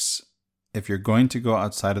basics, if you're going to go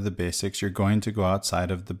outside of the basics, you're going to go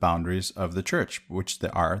outside of the boundaries of the church, which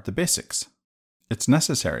are the basics. It's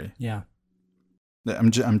necessary. Yeah.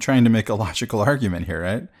 I'm trying to make a logical argument here,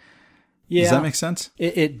 right? Yeah. Does that make sense?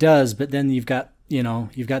 It does, but then you've got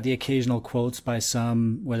the occasional quotes by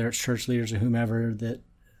some, whether it's church leaders or whomever, that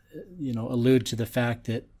allude to the fact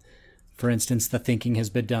that, for instance, the thinking has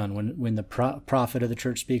been done. When the prophet of the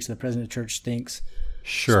church speaks, the president of the church thinks,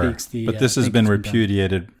 Sure. speaks the. But this has been thinketh undone.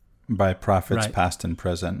 repudiated by prophets Right. past and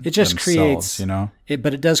present. It just themselves, creates, you know.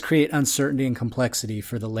 But it does create uncertainty and complexity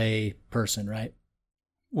for the lay person, right?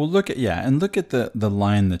 Well, look at the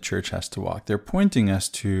line the church has to walk. They're pointing us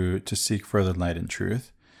to seek further light and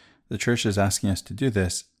truth. The church is asking us to do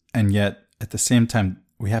this, and yet at the same time,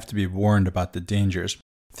 we have to be warned about the dangers.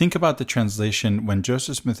 Think about the translation when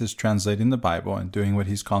Joseph Smith is translating the Bible and doing what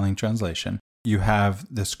he's calling translation. You have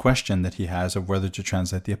this question that he has of whether to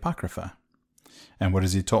translate the Apocrypha. And what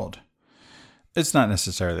is he told? It's not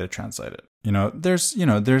necessary to translate it.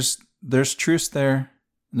 There's truths there.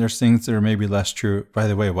 There's things that are maybe less true. By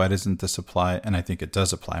the way, why doesn't this apply? And I think it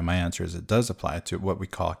does apply. My answer is it does apply to what we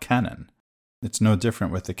call canon. It's no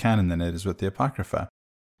different with the canon than it is with the Apocrypha.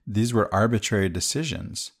 These were arbitrary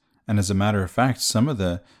decisions. And as a matter of fact, some of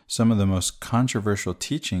the most controversial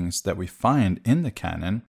teachings that we find in the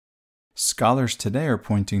canon, scholars today are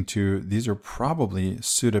pointing to these are probably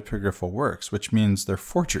pseudepigraphal works, which means they're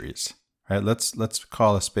forgeries. Right? Let's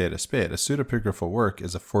call a spade a spade. A pseudepigraphal work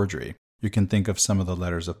is a forgery. You can think of some of the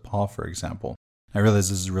letters of Paul, for example. I realize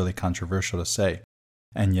this is really controversial to say,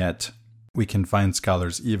 and yet we can find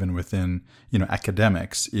scholars even within,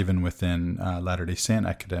 academics, even within Latter-day Saint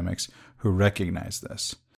academics who recognize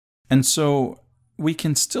this. And so we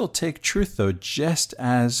can still take truth, though, just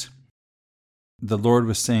as the Lord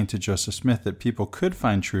was saying to Joseph Smith that people could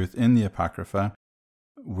find truth in the Apocrypha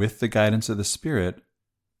with the guidance of the Spirit.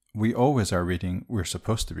 We always are reading, we're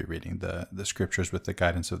supposed to be reading the scriptures with the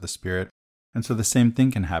guidance of the Spirit. And so the same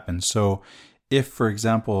thing can happen. So if, for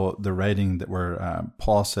example, the writing that where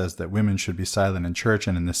Paul says that women should be silent in church,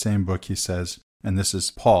 and in the same book he says, and this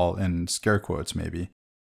is Paul in scare quotes maybe,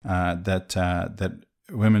 that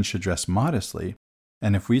women should dress modestly.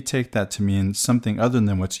 And if we take that to mean something other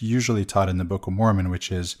than what's usually taught in the Book of Mormon,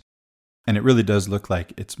 which is, and it really does look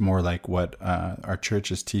like it's more like what our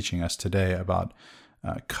church is teaching us today about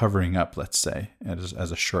covering up, let's say,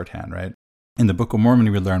 as a shorthand, right? In the Book of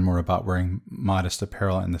Mormon, we learn more about wearing modest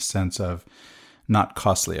apparel in the sense of not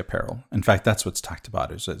costly apparel. In fact, that's what's talked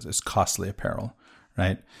about is costly apparel,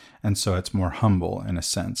 right? And so it's more humble in a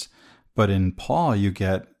sense. But in Paul, you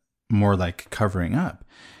get more like covering up.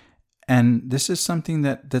 And this is something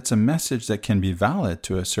that's a message that can be valid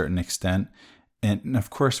to a certain extent. And of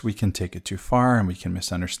course, we can take it too far and we can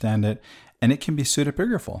misunderstand it. And it can be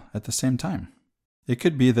pseudepigraphal at the same time. It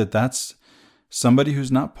could be that that's somebody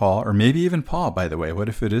who's not Paul, or maybe even Paul, by the way. What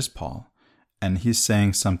if it is Paul? And he's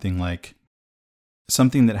saying something like,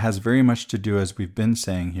 something that has very much to do, as we've been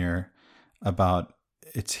saying here, about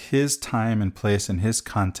it's his time and place and his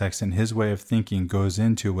context and his way of thinking goes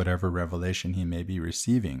into whatever revelation he may be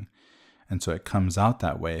receiving. And so it comes out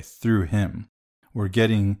that way through him. We're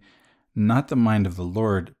getting not the mind of the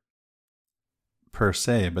Lord per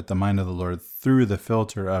se, but the mind of the Lord through the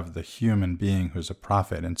filter of the human being who's a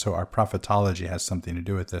prophet. And so our prophetology has something to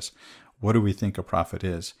do with this. What do we think a prophet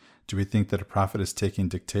is? Do we think that a prophet is taking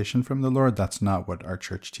dictation from the Lord? That's not what our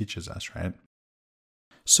church teaches us, right?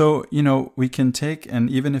 So, we can take, and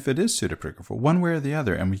even if it is pseudepigraphal, one way or the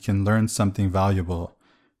other, and we can learn something valuable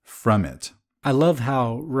from it. I love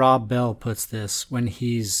how Rob Bell puts this when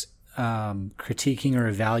he's critiquing or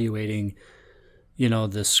evaluating,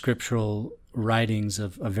 the scriptural writings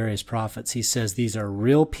of various prophets. He says these are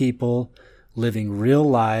real people living real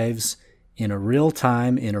lives in a real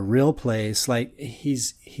time, in a real place. Like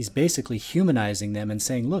he's basically humanizing them and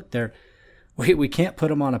saying, look, we can't put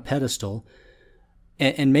them on a pedestal.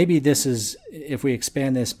 And maybe this is, if we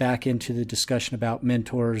expand this back into the discussion about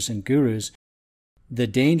mentors and gurus, the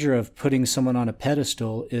danger of putting someone on a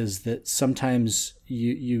pedestal is that sometimes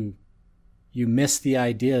you miss the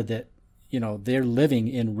idea that, they're living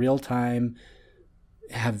in real time,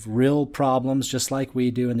 have real problems just like we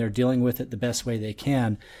do, and they're dealing with it the best way they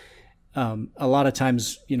can. A lot of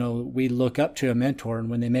times, we look up to a mentor, and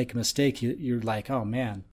when they make a mistake, you're like, oh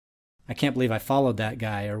man, I can't believe I followed that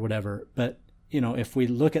guy or whatever. But if we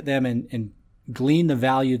look at them and glean the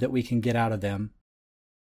value that we can get out of them,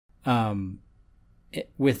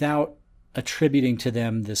 without attributing to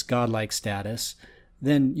them this godlike status,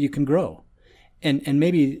 then you can grow. And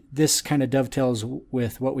maybe this kind of dovetails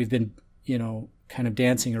with what we've been, kind of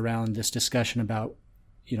dancing around this discussion about,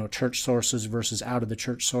 church sources versus out of the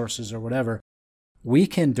church sources or whatever. We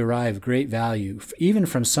can derive great value even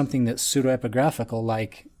from something that's pseudoepigraphical,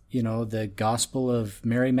 like the Gospel of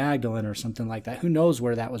Mary Magdalene or something like that. Who knows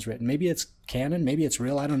where that was written? Maybe it's canon, maybe it's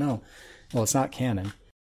real, I don't know. Well, it's not canon,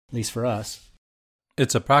 at least for us.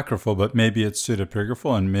 It's apocryphal, but maybe it's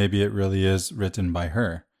pseudepigraphal, and maybe it really is written by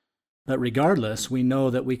her. But regardless, we know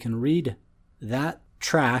that we can read that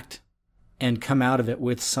tract and come out of it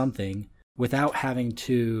with something without having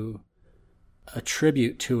to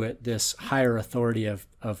attribute to it this higher authority of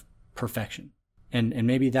perfection. And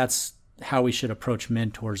maybe that's how we should approach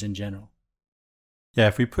mentors in general. Yeah,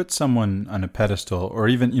 if we put someone on a pedestal, or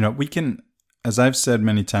even, we can, as I've said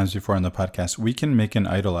many times before on the podcast, we can make an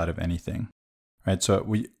idol out of anything, right? So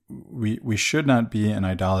we should not be in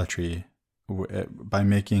idolatry by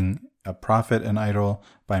making a prophet an idol,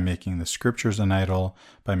 by making the scriptures an idol,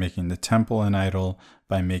 by making the temple an idol,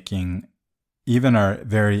 by making even our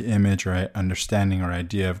very image or understanding or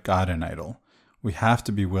idea of God an idol. We have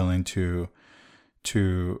to be willing to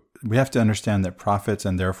we have to understand that prophets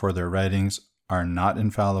and therefore their writings are not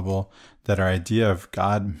infallible, that our idea of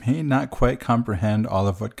God may not quite comprehend all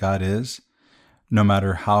of what God is, no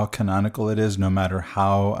matter how canonical it is, no matter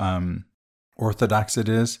how orthodox it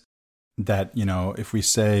is. That, if we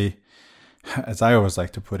say, as I always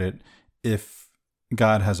like to put it, if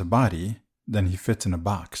God has a body, then he fits in a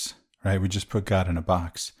box, right? We just put God in a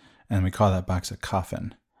box and we call that box a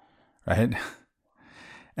coffin, right?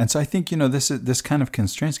 And so I think, this kind of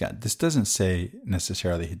constrains God. This doesn't say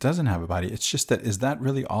necessarily he doesn't have a body. It's just that, is that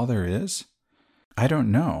really all there is? I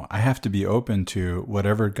don't know. I have to be open to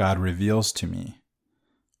whatever God reveals to me,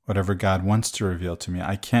 whatever God wants to reveal to me.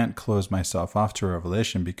 I can't close myself off to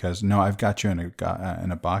revelation because, no, I've got you in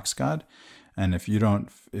a box, God. And if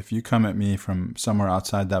you come at me from somewhere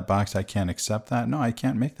outside that box, I can't accept that. No, I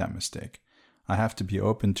can't make that mistake. I have to be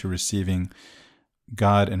open to receiving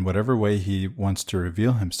God in whatever way he wants to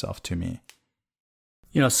reveal himself to me.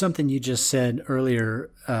 Something you just said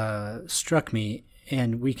earlier struck me,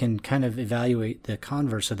 and we can kind of evaluate the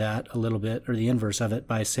converse of that a little bit, or the inverse of it,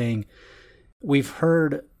 by saying we've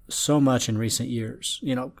heard so much in recent years,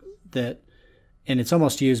 that, and it's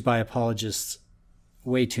almost used by apologists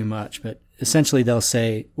way too much, but essentially they'll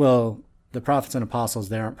say, well, the prophets and apostles,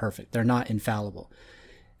 they aren't perfect. They're not infallible.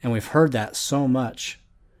 And we've heard that so much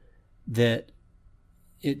that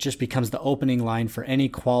it just becomes the opening line for any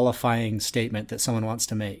qualifying statement that someone wants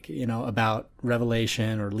to make, about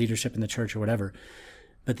revelation or leadership in the church or whatever.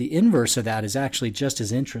 But the inverse of that is actually just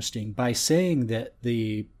as interesting. By saying that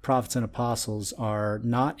the prophets and apostles are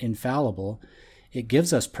not infallible, it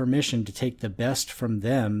gives us permission to take the best from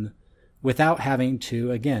them without having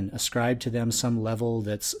to, again, ascribe to them some level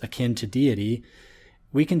that's akin to deity.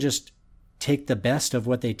 We can just take the best of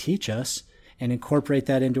what they teach us and incorporate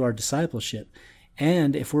that into our discipleship.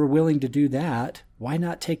 And if we're willing to do that, why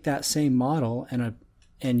not take that same model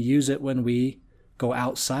and use it when we go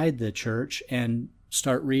outside the church and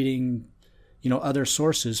start reading, other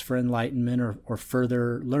sources for enlightenment or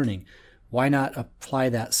further learning? Why not apply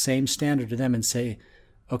that same standard to them and say,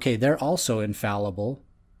 okay, they're also infallible,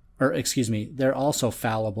 they're also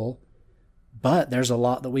fallible, but there's a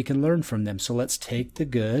lot that we can learn from them. So let's take the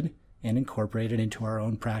good and incorporate it into our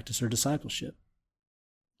own practice or discipleship.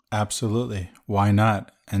 Absolutely. Why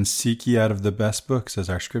not? And seek ye out of the best books, as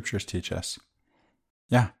our scriptures teach us.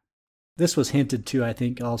 Yeah. This was hinted to, I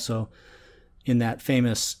think, also in that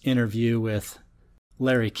famous interview with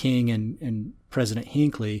Larry King and President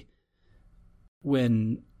Hinckley,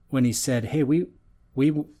 when he said, hey, we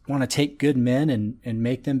want to take good men and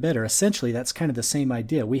make them better. Essentially, that's kind of the same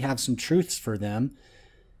idea. We have some truths for them.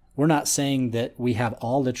 We're not saying that we have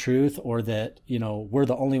all the truth or that, we're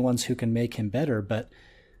the only ones who can make him better, but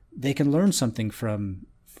they can learn something from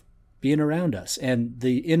being around us. And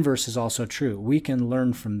the inverse is also true. We can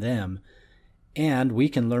learn from them, and we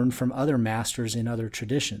can learn from other masters in other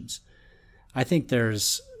traditions. I think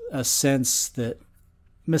there's a sense that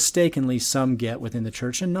mistakenly some get within the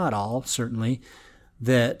church, and not all, certainly,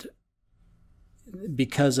 that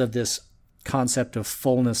because of this concept of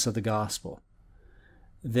fullness of the gospel,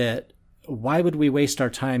 that why would we waste our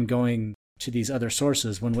time going to these other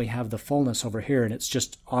sources when we have the fullness over here, and it's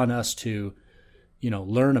just on us to,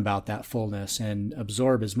 learn about that fullness and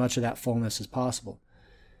absorb as much of that fullness as possible.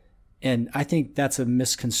 And I think that's a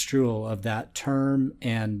misconstrual of that term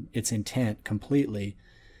and its intent completely.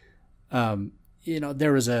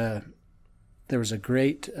 There was a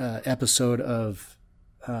great episode of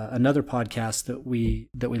another podcast that we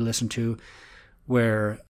listened to,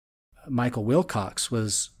 where Michael Wilcox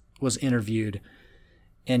was interviewed.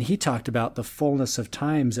 And he talked about the fullness of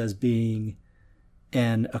times as being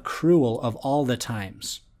an accrual of all the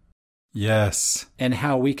times. Yes. And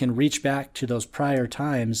how we can reach back to those prior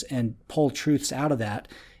times and pull truths out of that.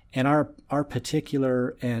 And our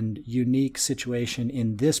particular and unique situation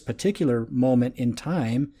in this particular moment in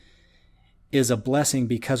time is a blessing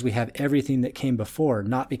because we have everything that came before,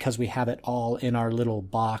 not because we have it all in our little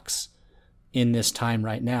box in this time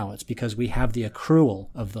right now. It's because we have the accrual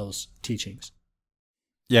of those teachings.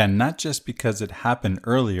 Yeah, not just because it happened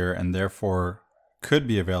earlier and therefore could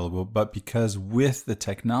be available, but because with the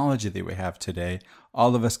technology that we have today,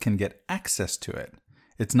 all of us can get access to it.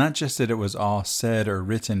 It's not just that it was all said or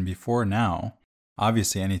written before now.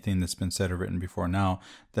 Obviously, anything that's been said or written before now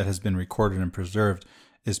that has been recorded and preserved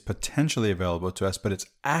is potentially available to us, but it's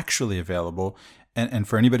actually available. And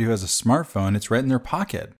for anybody who has a smartphone, it's right in their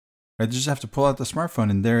pocket. Right? They just have to pull out the smartphone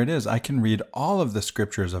and there it is. I can read all of the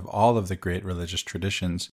scriptures of all of the great religious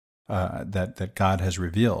traditions that God has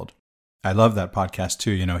revealed. I love that podcast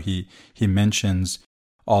too. You know, he mentions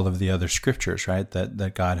all of the other scriptures, right,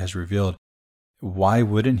 that God has revealed. Why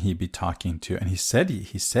wouldn't he be talking to? And he said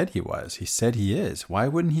he was. He said he is. Why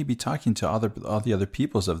wouldn't he be talking to all the other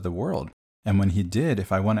peoples of the world? And when he did,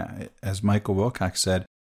 if I want to, as Michael Wilcox said,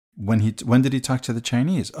 when did he talk to the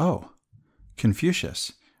Chinese? Oh,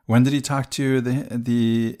 Confucius. When did he talk to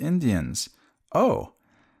the Indians? Oh,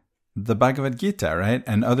 the Bhagavad Gita, right,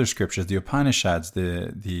 and other scriptures, the Upanishads,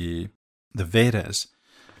 the Vedas,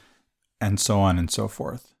 and so on and so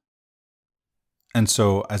forth. And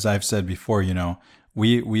so, as I've said before, you know,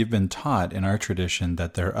 we've been taught in our tradition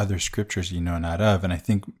that there are other scriptures you know not of, and I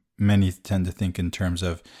think many tend to think in terms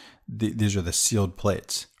of these are the sealed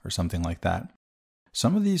plates or something like that.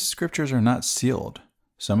 Some of these scriptures are not sealed.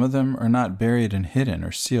 Some of them are not buried and hidden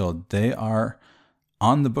or sealed. They are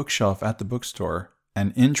on the bookshelf at the bookstore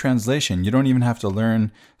and in translation. You don't even have to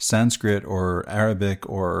learn Sanskrit or Arabic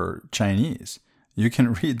or Chinese. You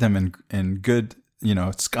can read them in good, you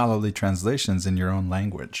know, scholarly translations in your own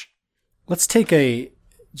language. Let's take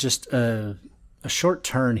just a short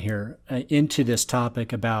turn here into this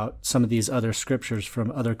topic about some of these other scriptures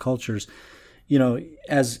from other cultures. You know,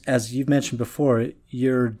 as you've mentioned before,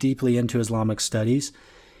 you're deeply into Islamic studies,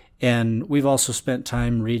 and we've also spent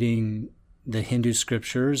time reading the Hindu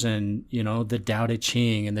scriptures and, you know, the Tao Te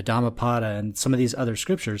Ching and the Dhammapada and some of these other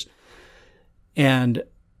scriptures. And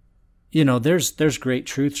you know, there's great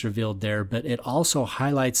truths revealed there, but it also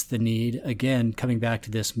highlights the need, again, coming back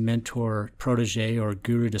to this mentor-protege or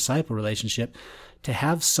guru-disciple relationship, to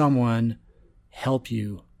have someone help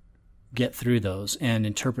you get through those and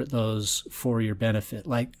interpret those for your benefit.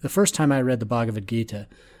 Like the first time I read the Bhagavad Gita,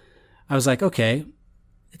 I was like, okay,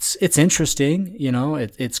 it's interesting, you know,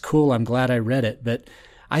 it's cool, I'm glad I read it, but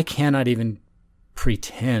I cannot even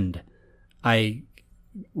pretend I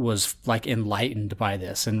was like enlightened by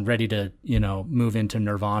this and ready to, you know, move into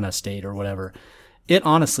nirvana state or whatever. It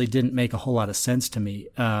honestly didn't make a whole lot of sense to me.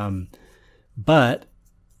 But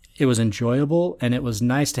it was enjoyable, and it was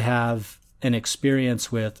nice to have an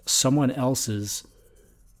experience with someone else's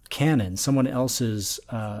canon, someone else's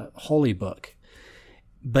holy book.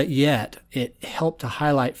 But yet it helped to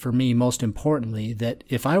highlight for me, most importantly, that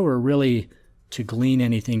if I were really to glean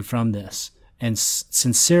anything from this and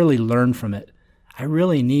sincerely learn from it, I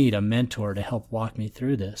really need a mentor to help walk me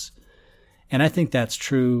through this. And I think that's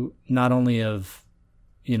true not only of,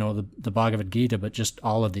 you know, the Bhagavad Gita, but just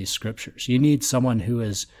all of these scriptures. You need someone who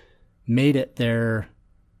has made it their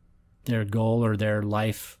goal or their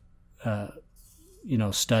life, you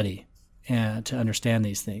know, study and to understand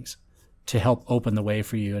these things, to help open the way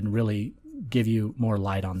for you and really give you more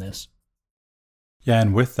light on this. Yeah,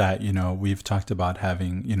 and with that, you know, we've talked about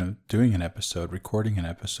having, you know, doing an episode, recording an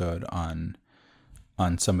episode on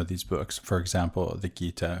some of these books. For example, the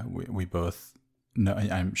Gita, we both know,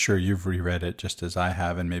 I'm sure you've reread it just as I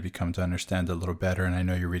have and maybe come to understand it a little better, and I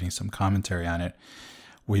know you're reading some commentary on it.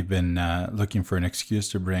 We've been looking for an excuse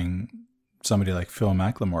to bring somebody like Phil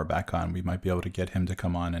McLemore back on. We might be able to get him to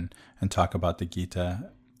come on and talk about the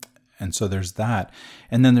Gita. And so there's that.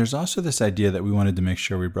 And then there's also this idea that we wanted to make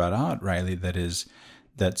sure we brought out, Riley, that is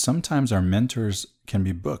that sometimes our mentors can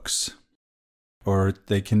be books, or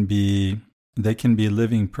they can be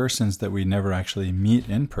living persons that we never actually meet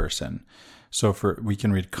in person. So we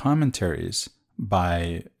can read commentaries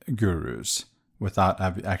by gurus without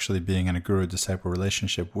actually being in a guru-disciple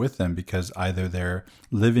relationship with them, because either they're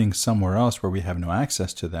living somewhere else where we have no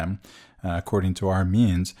access to them, according to our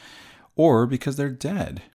means, or because they're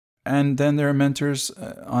dead. And then there are mentors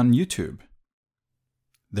on YouTube.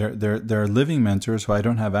 There are living mentors who I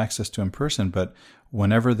don't have access to in person, but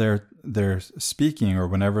whenever they're speaking or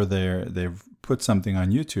whenever they've put something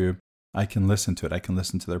on YouTube, I can listen to it. I can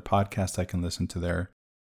listen to their podcast. I can listen to their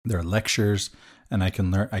lectures, and I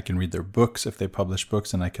can learn. I can read their books if they publish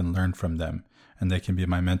books, and I can learn from them. And they can be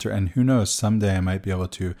my mentor. And who knows, someday I might be able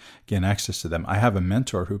to gain access to them. I have a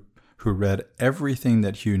mentor who read everything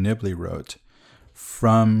that Hugh Nibley wrote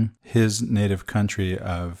from his native country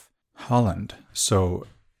of Holland. So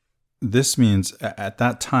this means at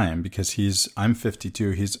that time, because I'm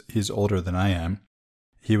 52, he's older than I am.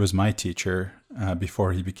 He was my teacher,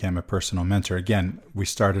 before he became a personal mentor. Again, we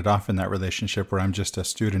started off in that relationship where I'm just a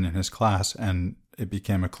student in his class, and it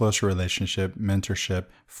became a closer relationship, mentorship,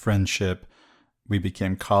 friendship. We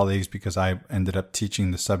became colleagues because I ended up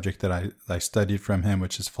teaching the subject that I studied from him,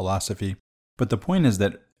 which is philosophy. But the point is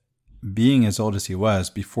that being as old as he was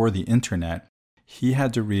before the internet, he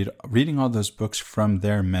had to reading all those books from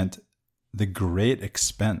there meant the great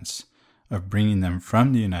expense of bringing them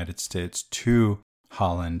from the United States to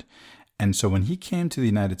Holland. And so when he came to the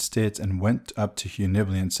United States and went up to Hugh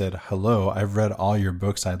Nibley and said, "Hello, I've read all your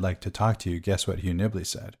books. I'd like to talk to you," guess what Hugh Nibley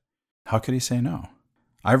said? How could he say no?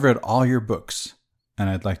 "I've read all your books and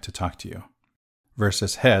I'd like to talk to you."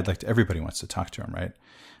 Versus, "Hey, I'd like to," everybody wants to talk to him, right?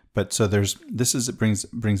 But so it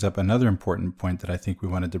brings up another important point that I think we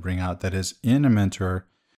wanted to bring out, that is, in a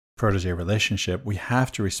mentor-protege relationship, we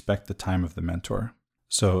have to respect the time of the mentor.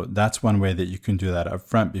 So that's one way that you can do that up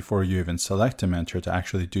front before you even select a mentor, to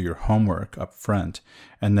actually do your homework up front.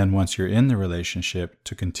 And then once you're in the relationship,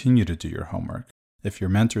 to continue to do your homework. If your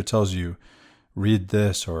mentor tells you, read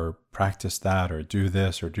this or practice that or do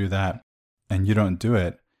this or do that, and you don't do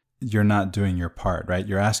it, you're not doing your part, right?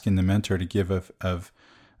 You're asking the mentor to give of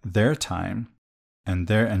their time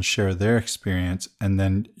and share their experience, and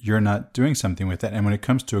then you're not doing something with it. And when it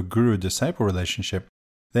comes to a guru-disciple relationship,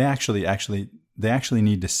 they actually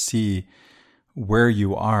need to see where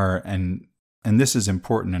you are, and this is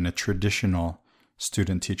important in a traditional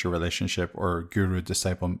student-teacher relationship or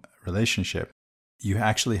guru-disciple relationship. You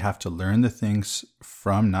actually have to learn the things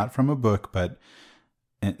not from a book, but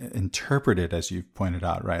interpret it, as you've pointed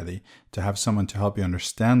out, Riley, to have someone to help you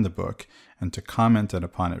understand the book and to comment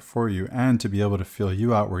upon it for you, and to be able to fill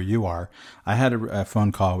you out where you are. I had a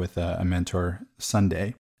phone call with a mentor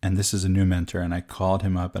Sunday, and this is a new mentor, and I called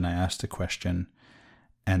him up and I asked a question.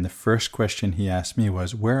 And the first question he asked me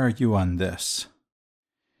was, "Where are you on this?"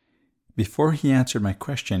 Before he answered my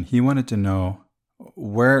question, he wanted to know,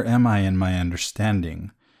 where am I in my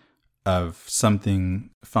understanding of something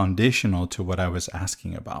foundational to what I was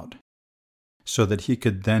asking about, so that he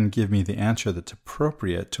could then give me the answer that's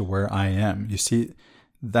appropriate to where I am. You see,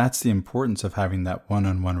 that's the importance of having that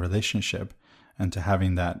one-on-one relationship, and to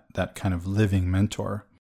having that kind of living mentor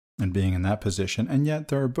and being in that position. And yet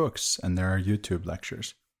there are books and there are YouTube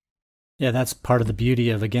lectures. Yeah, that's part of the beauty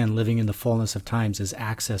of, again, living in the fullness of times, is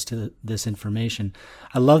access to this information.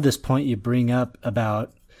 I love this point you bring up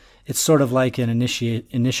about, it's sort of like an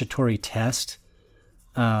initiatory test,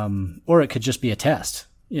 or it could just be a test,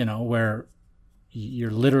 where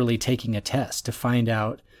you're literally taking a test to find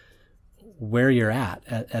out where you're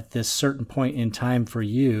at this certain point in time for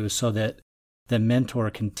you, so that the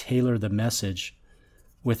mentor can tailor the message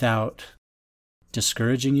without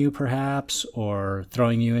discouraging you, perhaps, or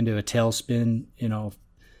throwing you into a tailspin,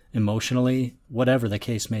 emotionally, whatever the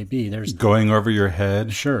case may be. There's going over your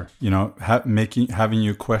head. Sure. Having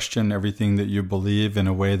you question everything that you believe in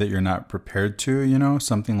a way that you're not prepared to,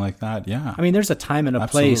 something like that. Yeah. I mean, there's a time and a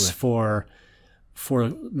place for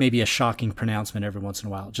maybe a shocking pronouncement every once in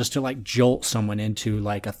a while, just to like jolt someone into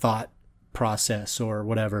like a thought process or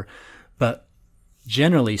whatever. But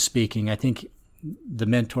generally speaking, I think the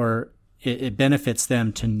mentor, it benefits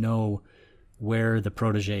them to know where the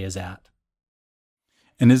protege is at.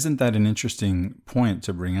 And isn't that an interesting point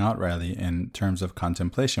to bring out, Riley, in terms of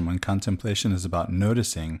contemplation? When contemplation is about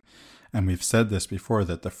noticing, and we've said this before,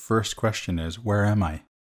 that the first question is, where am I?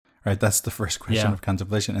 Right? That's the first question of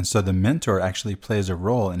contemplation. And so the mentor actually plays a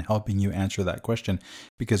role in helping you answer that question,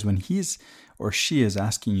 because when he's or she is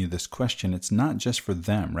asking you this question, it's not just for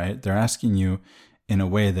them, right? They're asking you in a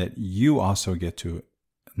way that you also get to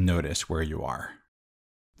notice where you are.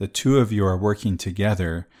 The two of you are working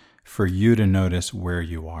together for you to notice where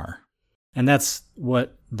you are. And that's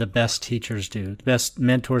what the best teachers do. The best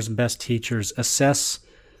mentors and best teachers assess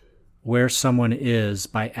where someone is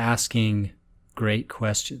by asking great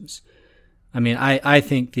questions. I mean, I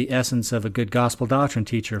think the essence of a good gospel doctrine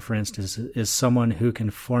teacher, for instance, is someone who can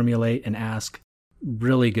formulate and ask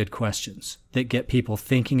really good questions that get people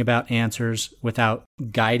thinking about answers without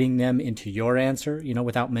guiding them into your answer,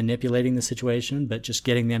 without manipulating the situation, but just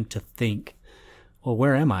getting them to think, well,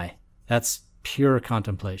 where am I? That's pure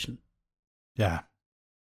contemplation. Yeah.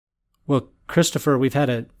 Well, Christopher, we've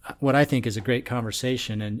had what I think is a great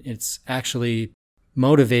conversation, and it's actually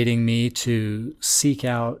motivating me to seek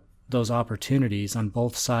out those opportunities on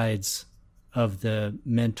both sides of the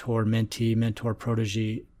mentor-mentee,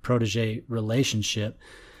 mentor-protege relationship,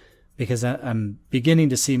 because I'm beginning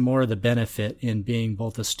to see more of the benefit in being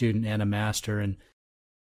both a student and a master. And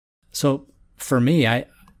so for me,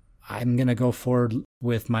 I'm going to go forward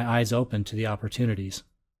with my eyes open to the opportunities.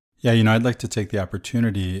 Yeah, I'd like to take the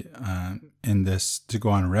opportunity in this to go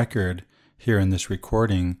on record here in this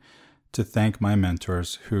recording to thank my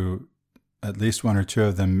mentors, who at least one or two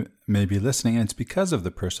of them may be listening, and it's because of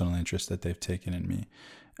the personal interest that they've taken in me,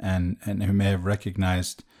 and who may have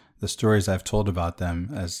recognized the stories I've told about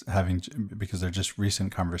them as having, because they're just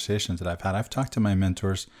recent conversations that I've had. I've talked to my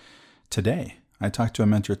mentors today. I talked to a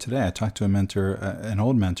mentor today. I talked to a mentor, an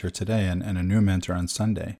old mentor today, and a new mentor on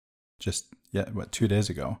Sunday, just 2 days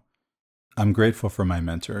ago. I'm grateful for my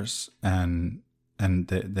mentors, and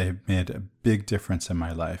they've made a big difference in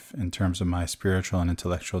my life in terms of my spiritual and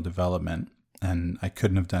intellectual development, and I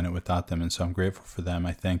couldn't have done it without them, and so I'm grateful for them.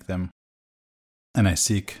 I thank them, and I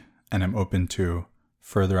seek and am open to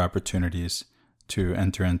further opportunities to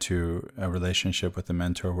enter into a relationship with a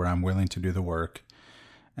mentor where I'm willing to do the work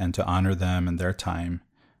and to honor them and their time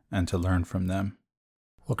and to learn from them.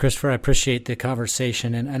 Well, Christopher, I appreciate the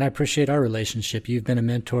conversation, and I appreciate our relationship. You've been a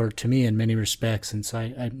mentor to me in many respects, and so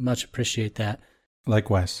I much appreciate that.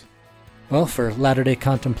 Likewise. Well, for Latter-day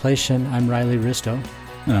Contemplation, I'm Riley Risto.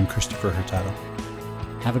 And I'm Christopher Hurtado.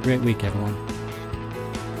 Have a great week, everyone.